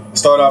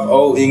started off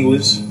Old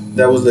English.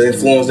 That was the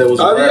influence that was.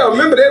 Oh yeah, around me.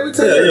 remember that we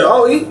took it. Yeah.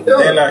 Oh,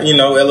 yeah. Then I,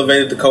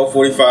 elevated to Coke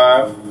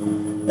 45,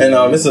 and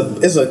it's a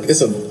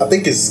I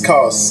think it's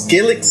called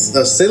Skillix,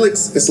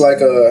 Silix. It's like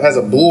has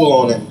a bull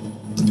on it,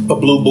 a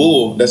blue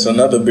bull. That's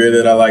another beer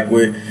that I like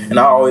with, and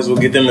I always will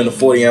get them in a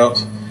 40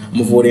 ounce.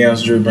 I'm a 40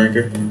 ounce drip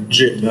drinker.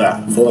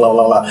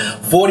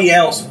 40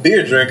 ounce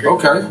beer drinker.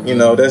 Okay. You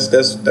know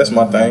that's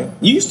my thing.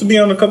 You used to be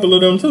on a couple of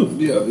them too.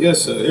 Yeah,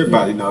 yes sir.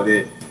 Everybody know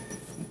that.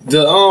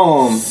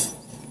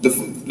 The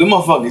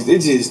motherfuckers,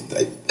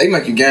 they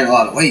make you gain a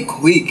lot of weight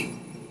quick.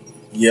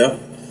 Yeah.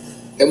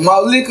 And my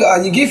liquor,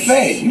 you get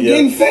fat. You Yeah.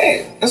 getting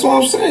fat. That's what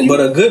I'm saying. But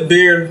a good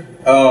beer,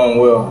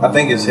 well, I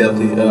think it's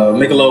healthy.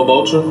 Michelob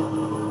Ultra,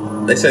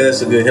 they say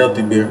that's a good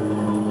healthy beer.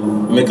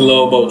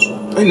 Michelob Ultra.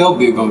 Ain't no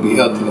beer gonna be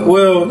healthy though.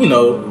 Well,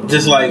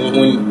 just like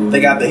when they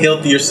got the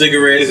healthier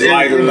cigarettes, It's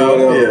lighter,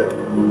 yeah.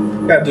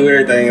 Gotta do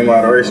everything in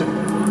moderation.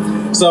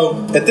 So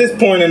at this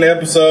point in the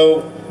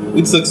episode,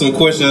 we took some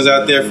questions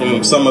out there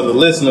from some of the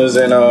listeners,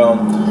 and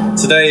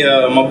today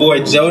my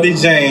boy Jody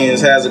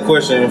James has a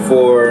question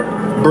for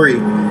Bree,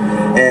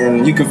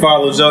 and you can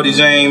follow Jody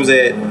James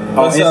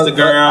on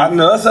Instagram.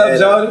 What's up,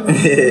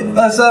 Jody?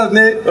 What's up,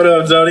 Nick? What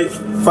up, Jody?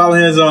 Follow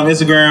his on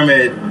Instagram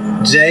at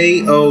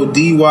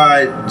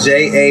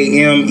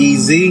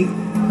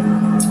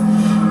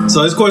JODYJAMEZ.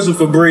 So his question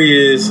for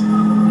Bree is,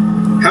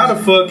 how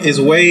the fuck is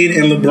Wade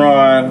and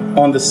LeBron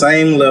on the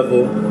same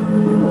level?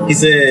 He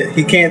said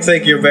he can't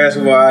take your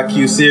basketball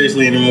IQ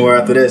seriously anymore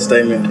after that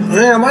statement.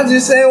 Damn, I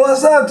just said,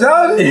 what's up,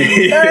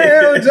 Jody?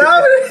 Damn,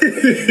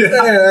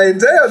 Jody.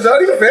 Damn,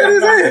 Jody, you fat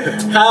as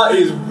hell.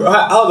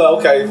 Hold on,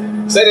 okay.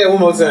 Say that one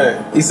more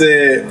time. He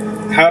said,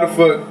 how the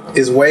fuck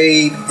is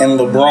Wade and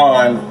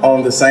LeBron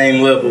on the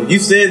same level? You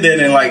said that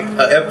in like an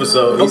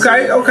episode.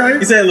 Okay.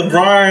 He said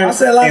LeBron and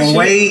shit.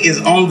 Wade is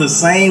on the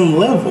same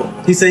level.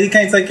 He said he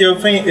can't take your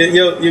opinion,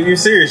 you're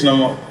serious no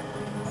more.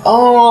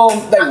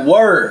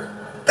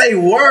 They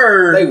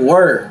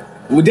were.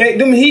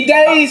 Them heat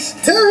days.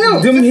 Tell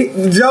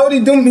him. Jody,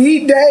 them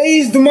heat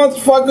days, the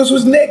motherfuckers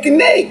was neck and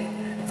neck.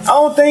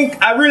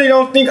 I really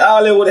don't think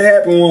all that would have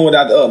happened one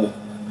without the other.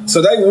 So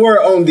they were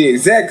on the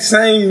exact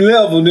same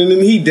level than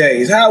them heat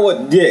days.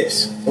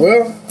 Yes.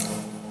 Well,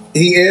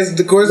 he answered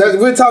the question.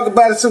 We'll talk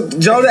about it soon.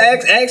 Jody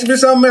asked me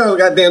something else.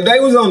 Goddamn, they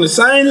was on the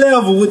same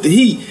level with the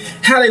heat.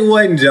 How they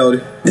wasn't,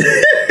 Jody?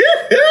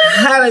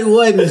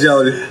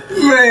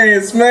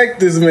 Man, smack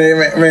this man.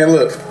 Man,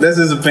 look, that's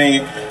his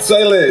opinion.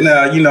 Say less.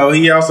 Now,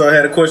 he also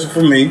had a question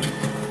for me.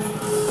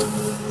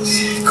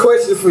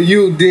 Question for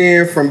you,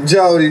 then, from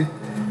Jody.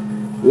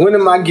 When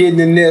am I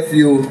getting a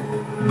nephew?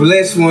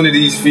 Bless one of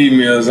these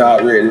females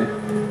already.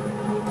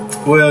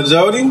 Well,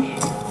 Jody,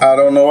 I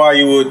don't know why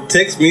you would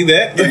text me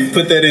that and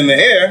put that in the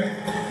air,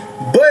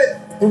 but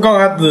we're gonna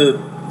have to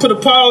put a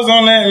pause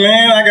on that,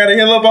 man. I gotta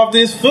heal up off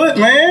this foot,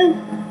 man.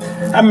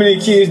 How many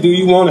kids do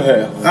you want to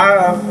have?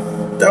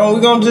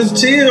 We're gonna just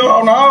chill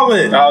on all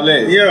that. All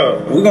that. Yeah,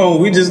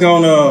 we just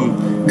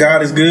gonna.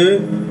 God is good.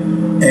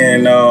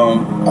 And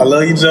I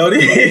love you, Jody.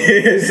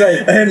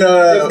 And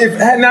if it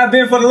had not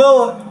been for the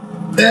Lord.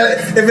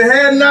 if it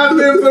had not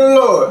been for the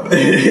Lord.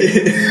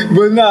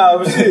 But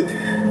nah, shit.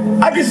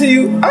 I can see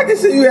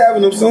you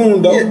having them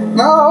soon though. Yeah,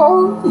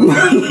 no.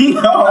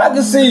 I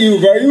can see you,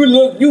 bro. You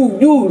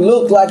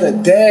look like a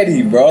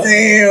daddy, bro.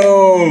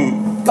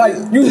 Damn. Like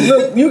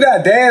you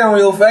got dad on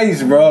your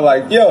face, bro.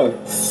 Like, yo.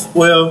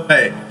 Well,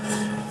 hey,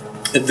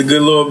 if the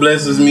good Lord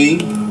blesses me,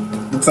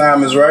 the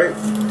time is right.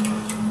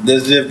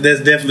 That's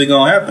definitely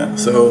gonna happen.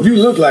 So You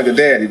look like a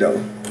daddy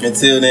though.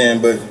 until then,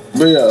 but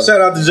yeah.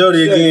 shout out to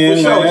Jody again.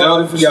 for sure, man.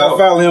 Jody, for Y'all sure.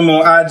 follow him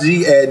on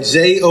IG at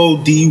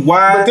JODY.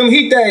 But them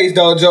heat days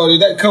though, Jody,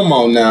 come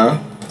on now.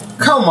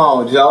 Come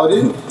on,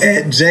 Jody.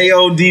 At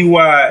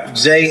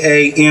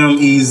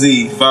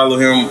JODYJAMEZ. Follow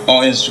him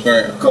on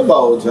Instagram. Come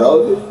on,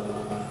 Jody.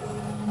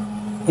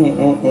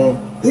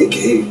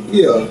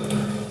 Yeah.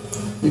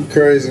 You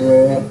crazy,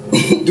 man.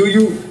 Do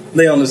you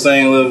They on the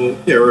same level.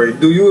 Yeah, right.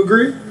 do you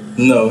agree?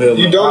 No, hell no.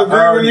 You don't agree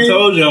I already with me?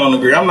 told you I don't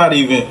agree. I'm not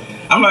even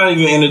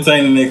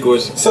entertaining that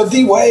question. So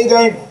D Wade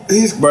ain't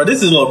his Bro,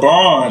 this is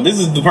LeBron. This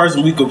is the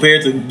person we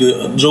compared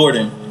to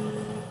Jordan.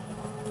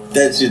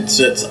 That shit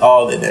shuts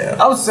all that down.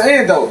 I was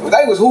saying though,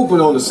 they was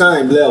hooping on the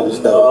same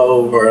levels though.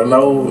 Oh, bro,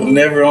 no,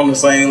 never on the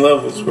same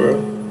levels,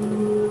 bro.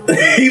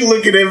 He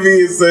looking at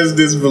me in such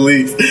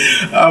disbelief.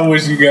 I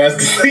wish you guys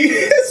could see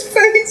his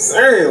face.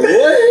 Man,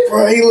 what?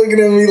 Bro, he looking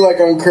at me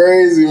like I'm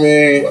crazy,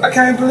 man. I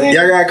can't believe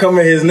Y'all gotta come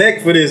at his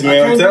neck for this,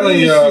 man. I'm telling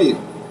y'all. Shit.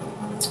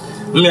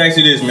 Let me ask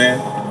you this, man.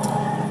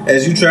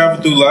 As you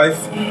travel through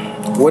life,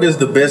 what is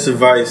the best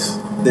advice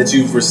that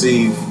you've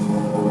received?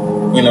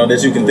 You know,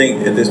 that you can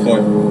think at this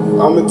point.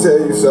 I'm gonna tell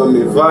you some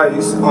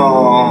advice.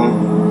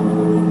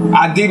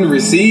 I didn't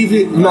receive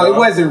it. No, it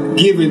wasn't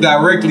given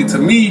directly to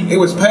me. It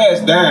was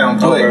passed down.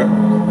 But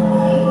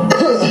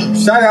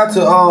shout out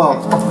to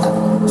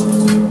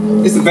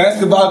it's a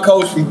basketball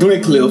coach from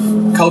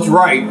Glencliff, Coach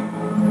Wright.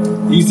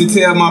 He used to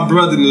tell my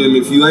brother and them,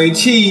 if you ain't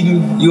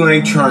cheating, you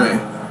ain't trying.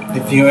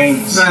 If you ain't,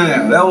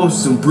 Man, that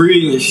was some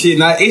brilliant shit.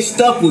 Now it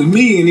stuck with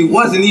me, and it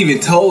wasn't even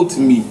told to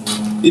me.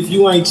 If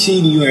you ain't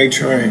cheating, you ain't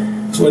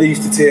trying. That's what he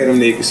used to tell them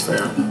niggas,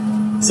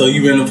 fam. so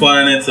you've been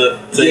applying that to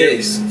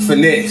Yes,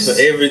 finesse. So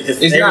it's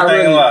It's not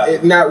everything really, alive.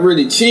 it's not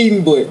really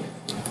cheating, but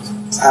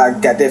I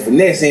got that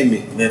finesse in me.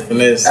 That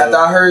finesse. After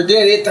I heard that,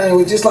 everything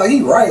was just like,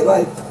 he right,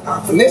 like, I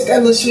finesse that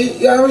little shit,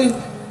 you know what I mean?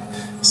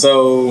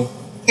 So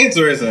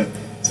interesting.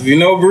 So if you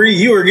know Bree,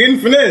 you are getting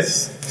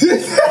finesse.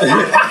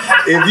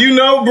 If you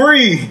know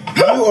Bree,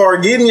 you are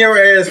getting your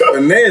ass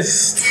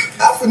finessed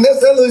I finesse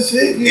that little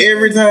shit.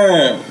 every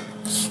time.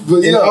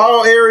 But In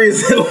all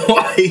areas of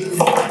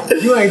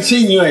life. you ain't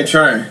cheating, you ain't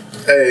trying.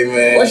 Hey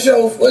man.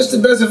 What's the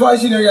best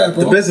advice you done got,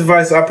 bro? The best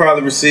advice I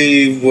probably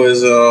received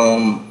was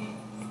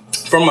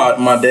from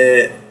my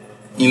dad.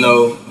 You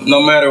know,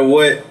 no matter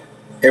what,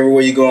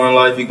 everywhere you go in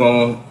life, you're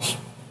going to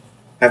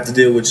have to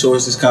deal with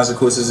choices,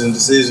 consequences, and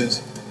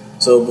decisions.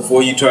 So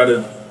before you try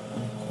to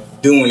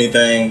do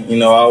anything, you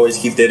know, I always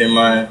keep that in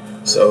mind.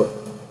 So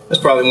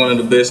that's probably one of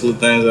the best little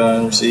things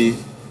I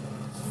received.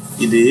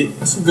 You did.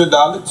 That's some good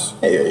knowledge.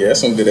 Yeah, that's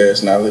some good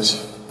ass knowledge.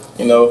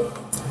 You know,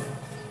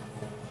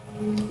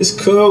 it's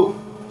cool.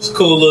 It's a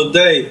cool little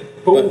day.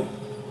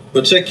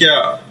 But check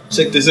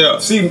this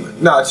out. See,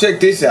 nah, check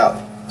this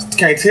out.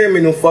 Can't tell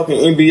me no fucking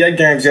NBA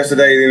games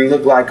yesterday didn't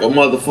look like a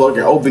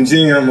motherfucking open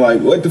gym.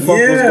 Like, what the fuck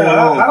was going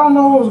on? I don't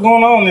know what was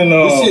going on in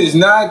This shit is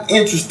not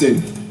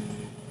interesting.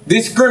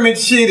 This scrimmage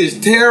shit is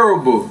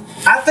terrible.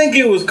 I think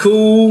it was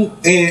cool,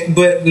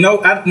 but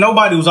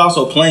nobody was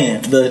also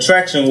playing. The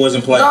attraction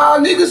wasn't playing. Nah,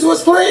 niggas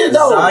was playing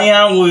though.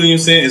 Zion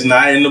Williamson is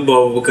not in the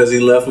bubble because he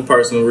left for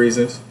personal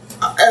reasons.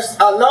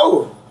 I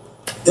know.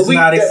 It's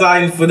not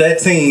exciting for that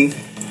team.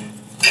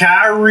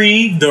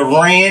 Kyrie,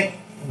 Durant,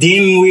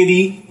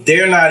 Dinwiddie,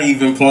 they're not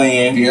even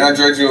playing.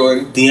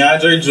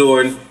 DeAndre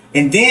Jordan.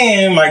 And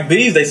then Mike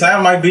Beasley, they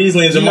signed Mike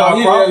Beasley and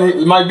Jamal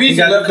Crawford. Mike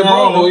Beasley left the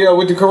corona. Yeah,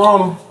 with the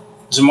corona.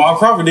 Jamal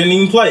Crawford didn't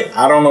even play.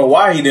 I don't know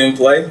why he didn't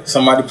play.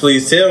 Somebody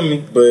please tell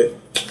me, but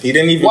he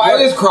didn't even play.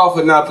 Why is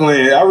Crawford not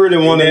playing? I really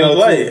want to know.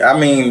 Play. I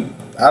mean,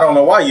 I don't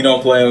know why you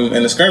don't play him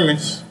in the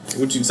scrimmage.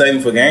 Would you save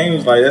him for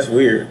games? Like, that's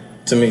weird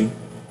to me.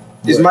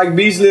 Is Mike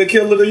Beasley a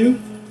killer to you?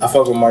 I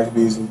fuck with Mike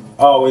Beasley.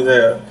 Always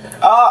have.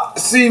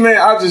 See, man,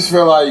 I just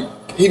feel like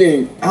he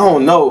didn't. I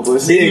don't know, but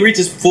Did he reach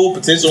his full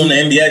potential in the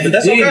NBA? But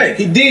that's okay.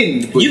 He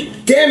didn't. But You-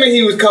 damn it,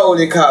 he was cold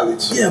in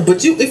college. Yeah,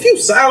 but if you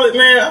solid,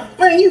 man,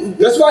 you.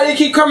 That's why he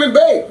keep coming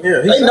back. Yeah,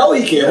 they know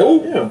he can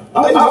hoop. Yeah,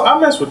 I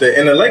mess with that.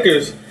 And the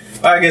Lakers,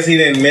 I guess he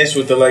didn't mesh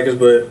with the Lakers,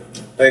 but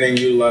they didn't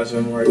utilize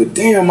him right. But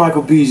damn,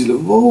 Michael Beasley.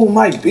 Whoa,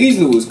 Mike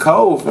Beasley was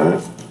cold,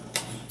 man.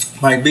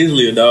 Mike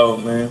Beasley a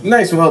dog, man.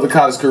 Name some other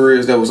college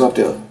careers that was up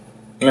there.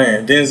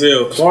 Man,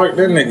 Denzel Clark,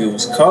 that nigga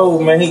was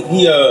cold, man.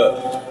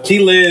 He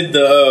led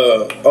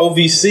the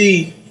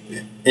OVC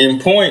in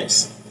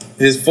points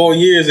his 4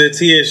 years at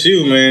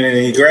TSU, man, and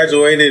he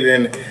graduated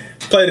and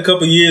played a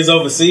couple years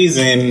overseas,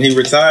 and he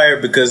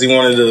retired because he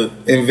wanted to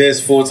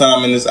invest full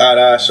time in this Eye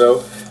to Eye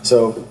show.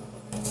 So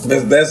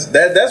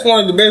That's one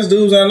of the best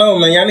dudes I know,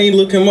 man. Y'all need to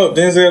look him up.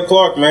 Denzel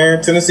Clark,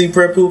 man. Tennessee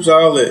Prep Hoops,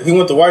 all that. He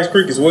went to White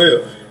Creek as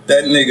well.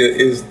 That nigga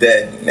is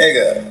that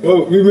nigga.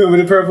 Well, remember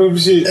the Prep Hoop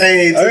shit?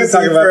 Hey, I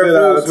talking about that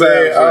all the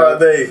time, all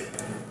day.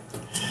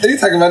 He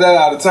talking about that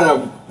all the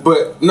time,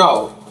 but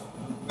no.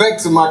 Back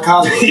to my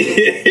college.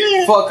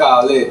 Fuck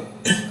all that.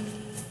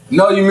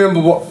 No, you remember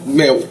what,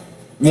 man?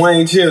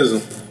 Wayne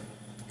Chisholm.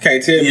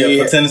 Can't tell me.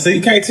 Yeah, for Tennessee.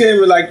 You can't tell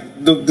me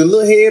like the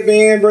little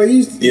headband, bro.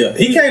 He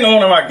came to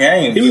one of my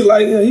games. He was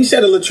like, he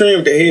shot a little trim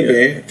with the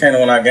headband. He came to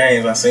one of our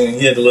games. I seen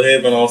he had the little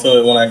headband on film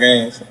at one of our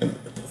games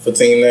for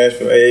Team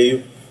Nashville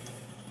AAU.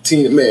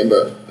 Man,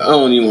 bro, I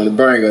don't even want to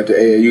bring up the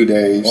AAU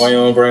days. Why you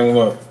don't bring him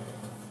up?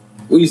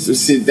 We used to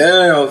sit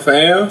down,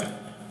 fam.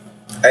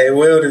 Hey,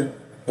 Weldon,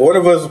 one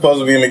of us was supposed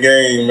to be in the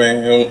game,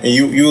 man, and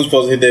you was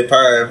supposed to hit that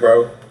pine,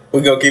 bro.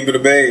 We gonna keep it a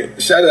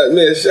bag. Shout out,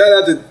 man. Shout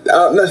out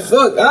to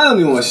fuck. I don't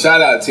even want to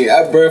shout out to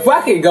you, bro. If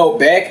I could go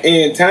back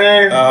in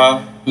time,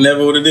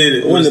 never would have did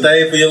it. Would have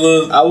stayed for your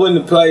little. I wouldn't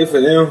have played for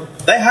them.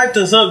 They hyped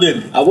us up,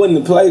 didn't they? I wouldn't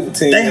have played for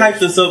team. They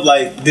hyped us up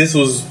like this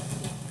was,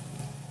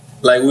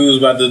 like we was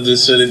about to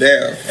just shut it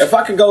down. If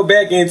I could go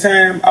back in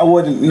time, I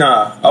wouldn't.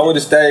 Nah, I would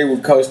have stayed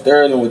with Coach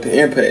Sterling with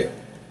the Impact.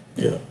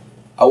 Yeah.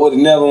 I would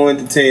have never went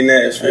to Team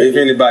Nashville. If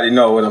anybody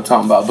know what I'm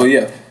talking about, but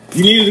yeah.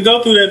 You needed to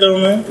go through that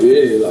though, man.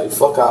 Yeah, like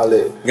fuck all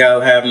that. You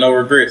gotta have no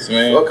regrets,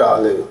 man. Fuck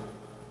all that.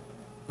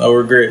 No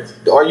regrets.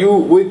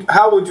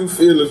 How would you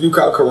feel if you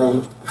caught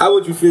Corona? How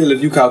would you feel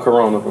if you caught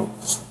Corona, bro?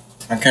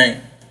 I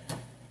can't.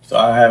 So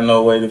I have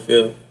no way to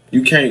feel.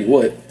 You can't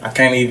what? I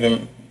can't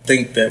even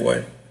think that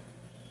way.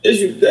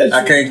 That's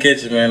I can't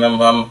catch it, man.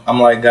 I'm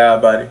like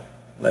God body.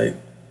 Like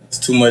it's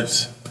too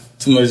much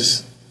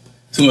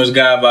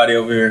God body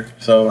over here.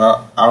 So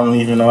I don't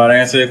even know how to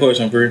answer that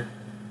question, Bree.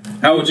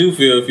 How would you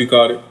feel if you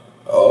caught it?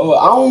 Oh,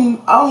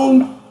 I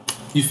don't.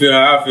 You feel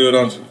how I feel,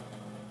 don't you?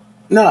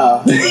 Nah.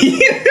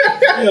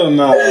 Hell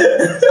no.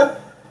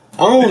 I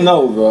don't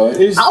know, bro.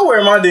 I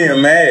wear my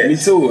damn mask. Me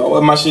too. I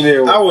wear my shit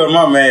everywhere. I wear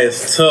my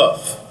mask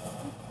tough.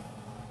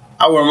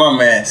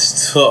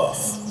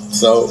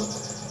 So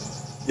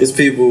it's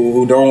people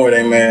who don't wear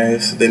their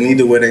masks. They need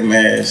to wear their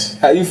masks.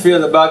 How you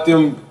feel about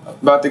them?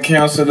 About the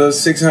council of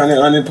 600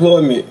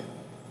 unemployment?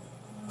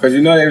 Cause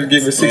you know they was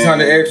giving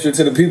 600 extra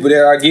to the people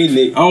that are getting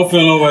it. I don't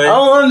feel no way. I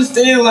don't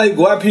understand like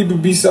why people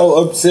be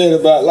so upset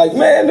about like,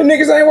 man, them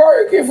niggas ain't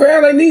working,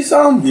 fam. They need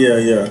something.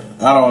 Yeah.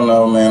 I don't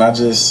know, man.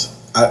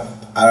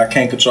 I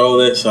can't control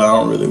that, so I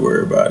don't really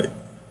worry about it.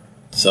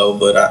 So,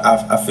 but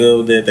I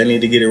feel that they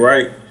need to get it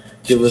right.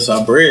 Give us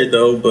our bread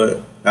though,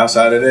 but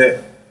outside of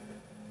that,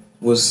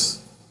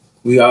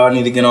 we all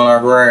need to get on our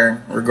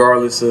grind,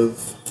 regardless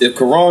of. If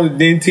Corona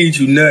didn't teach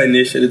you nothing,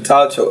 it should have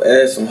taught your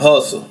ass some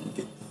hustle.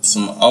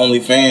 Some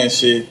OnlyFans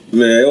shit.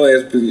 Man, your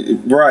ass,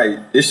 right.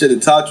 It should have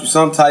taught you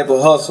some type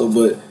of hustle,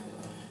 but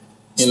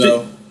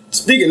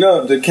speaking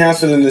of the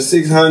canceling the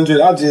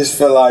 600, I just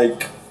feel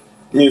like,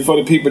 I mean, for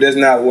the people that's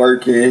not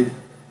working,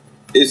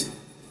 it's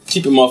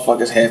keeping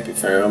motherfuckers happy,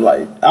 fam.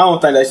 Like, I don't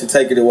think they should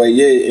take it away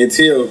yet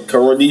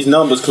until these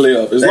numbers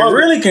clear up. They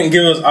really can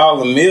give us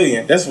all $1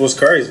 million. That's what's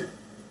crazy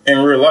in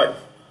real life.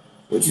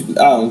 I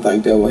don't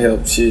think that will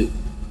help shit.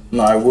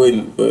 No, it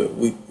wouldn't, but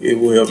it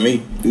will help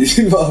me.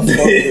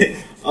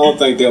 I don't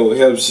think that would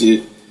help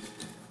shit.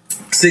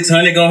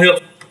 600 gonna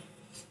help.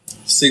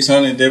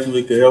 600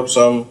 definitely could help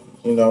some.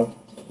 You know,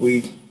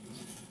 we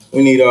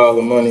need all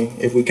the money.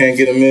 If we can't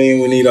get $1 million,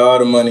 we need all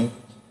the money.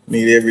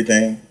 Need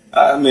everything.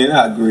 I mean,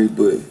 I agree,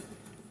 but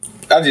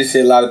I just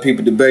see a lot of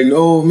people debating.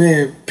 Oh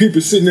man,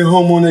 people sitting at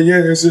home on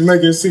their ass and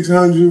making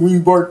 600. We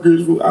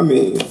workers. I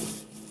mean,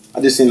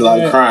 I just seen a lot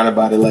of crying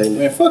about it lately.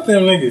 Man, fuck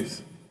them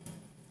niggas.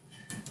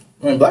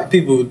 Man, black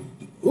people.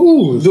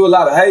 Do a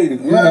lot of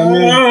hating. You know what I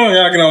mean?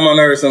 Y'all get on my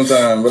nerves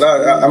sometimes, but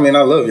I mean,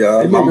 I love y'all.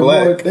 I'm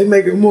black. They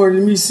make it more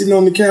than me sitting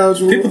on the couch.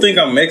 People think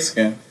I'm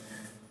Mexican.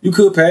 You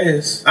could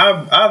pass.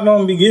 I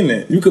don't be getting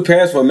it. You could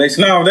pass for a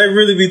Mexican. No, they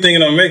really be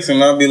thinking I'm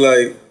Mexican. I'll be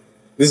like,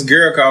 this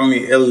girl called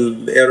me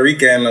El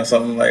Rican or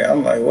something. Like,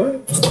 I'm like, what?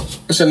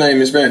 What's your name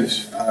in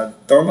Spanish? I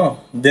don't know.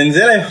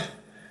 Denzel.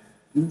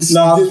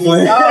 Nah, I'm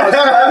playing.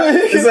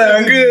 It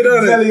sound good,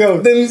 doesn't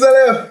it?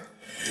 Denzel.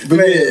 But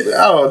man,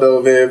 I don't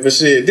know, man. But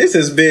shit, this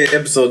has been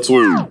episode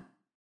 12.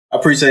 I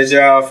appreciate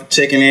y'all for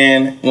checking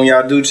in. When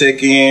y'all do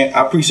check in,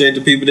 I appreciate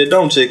the people that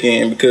don't check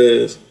in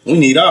because we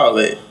need all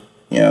that.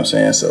 You know what I'm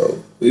saying?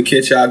 So we'll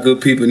catch y'all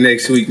good people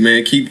next week,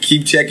 man.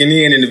 Keep checking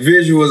in, and the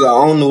visuals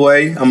are on the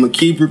way. I'm gonna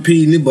keep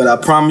repeating it, but I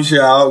promise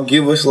y'all,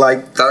 give us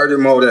like 30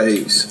 more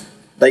days.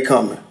 They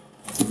coming.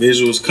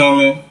 Visuals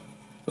coming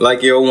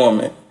like your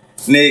woman.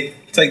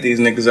 Nick, take these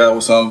niggas out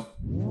with something.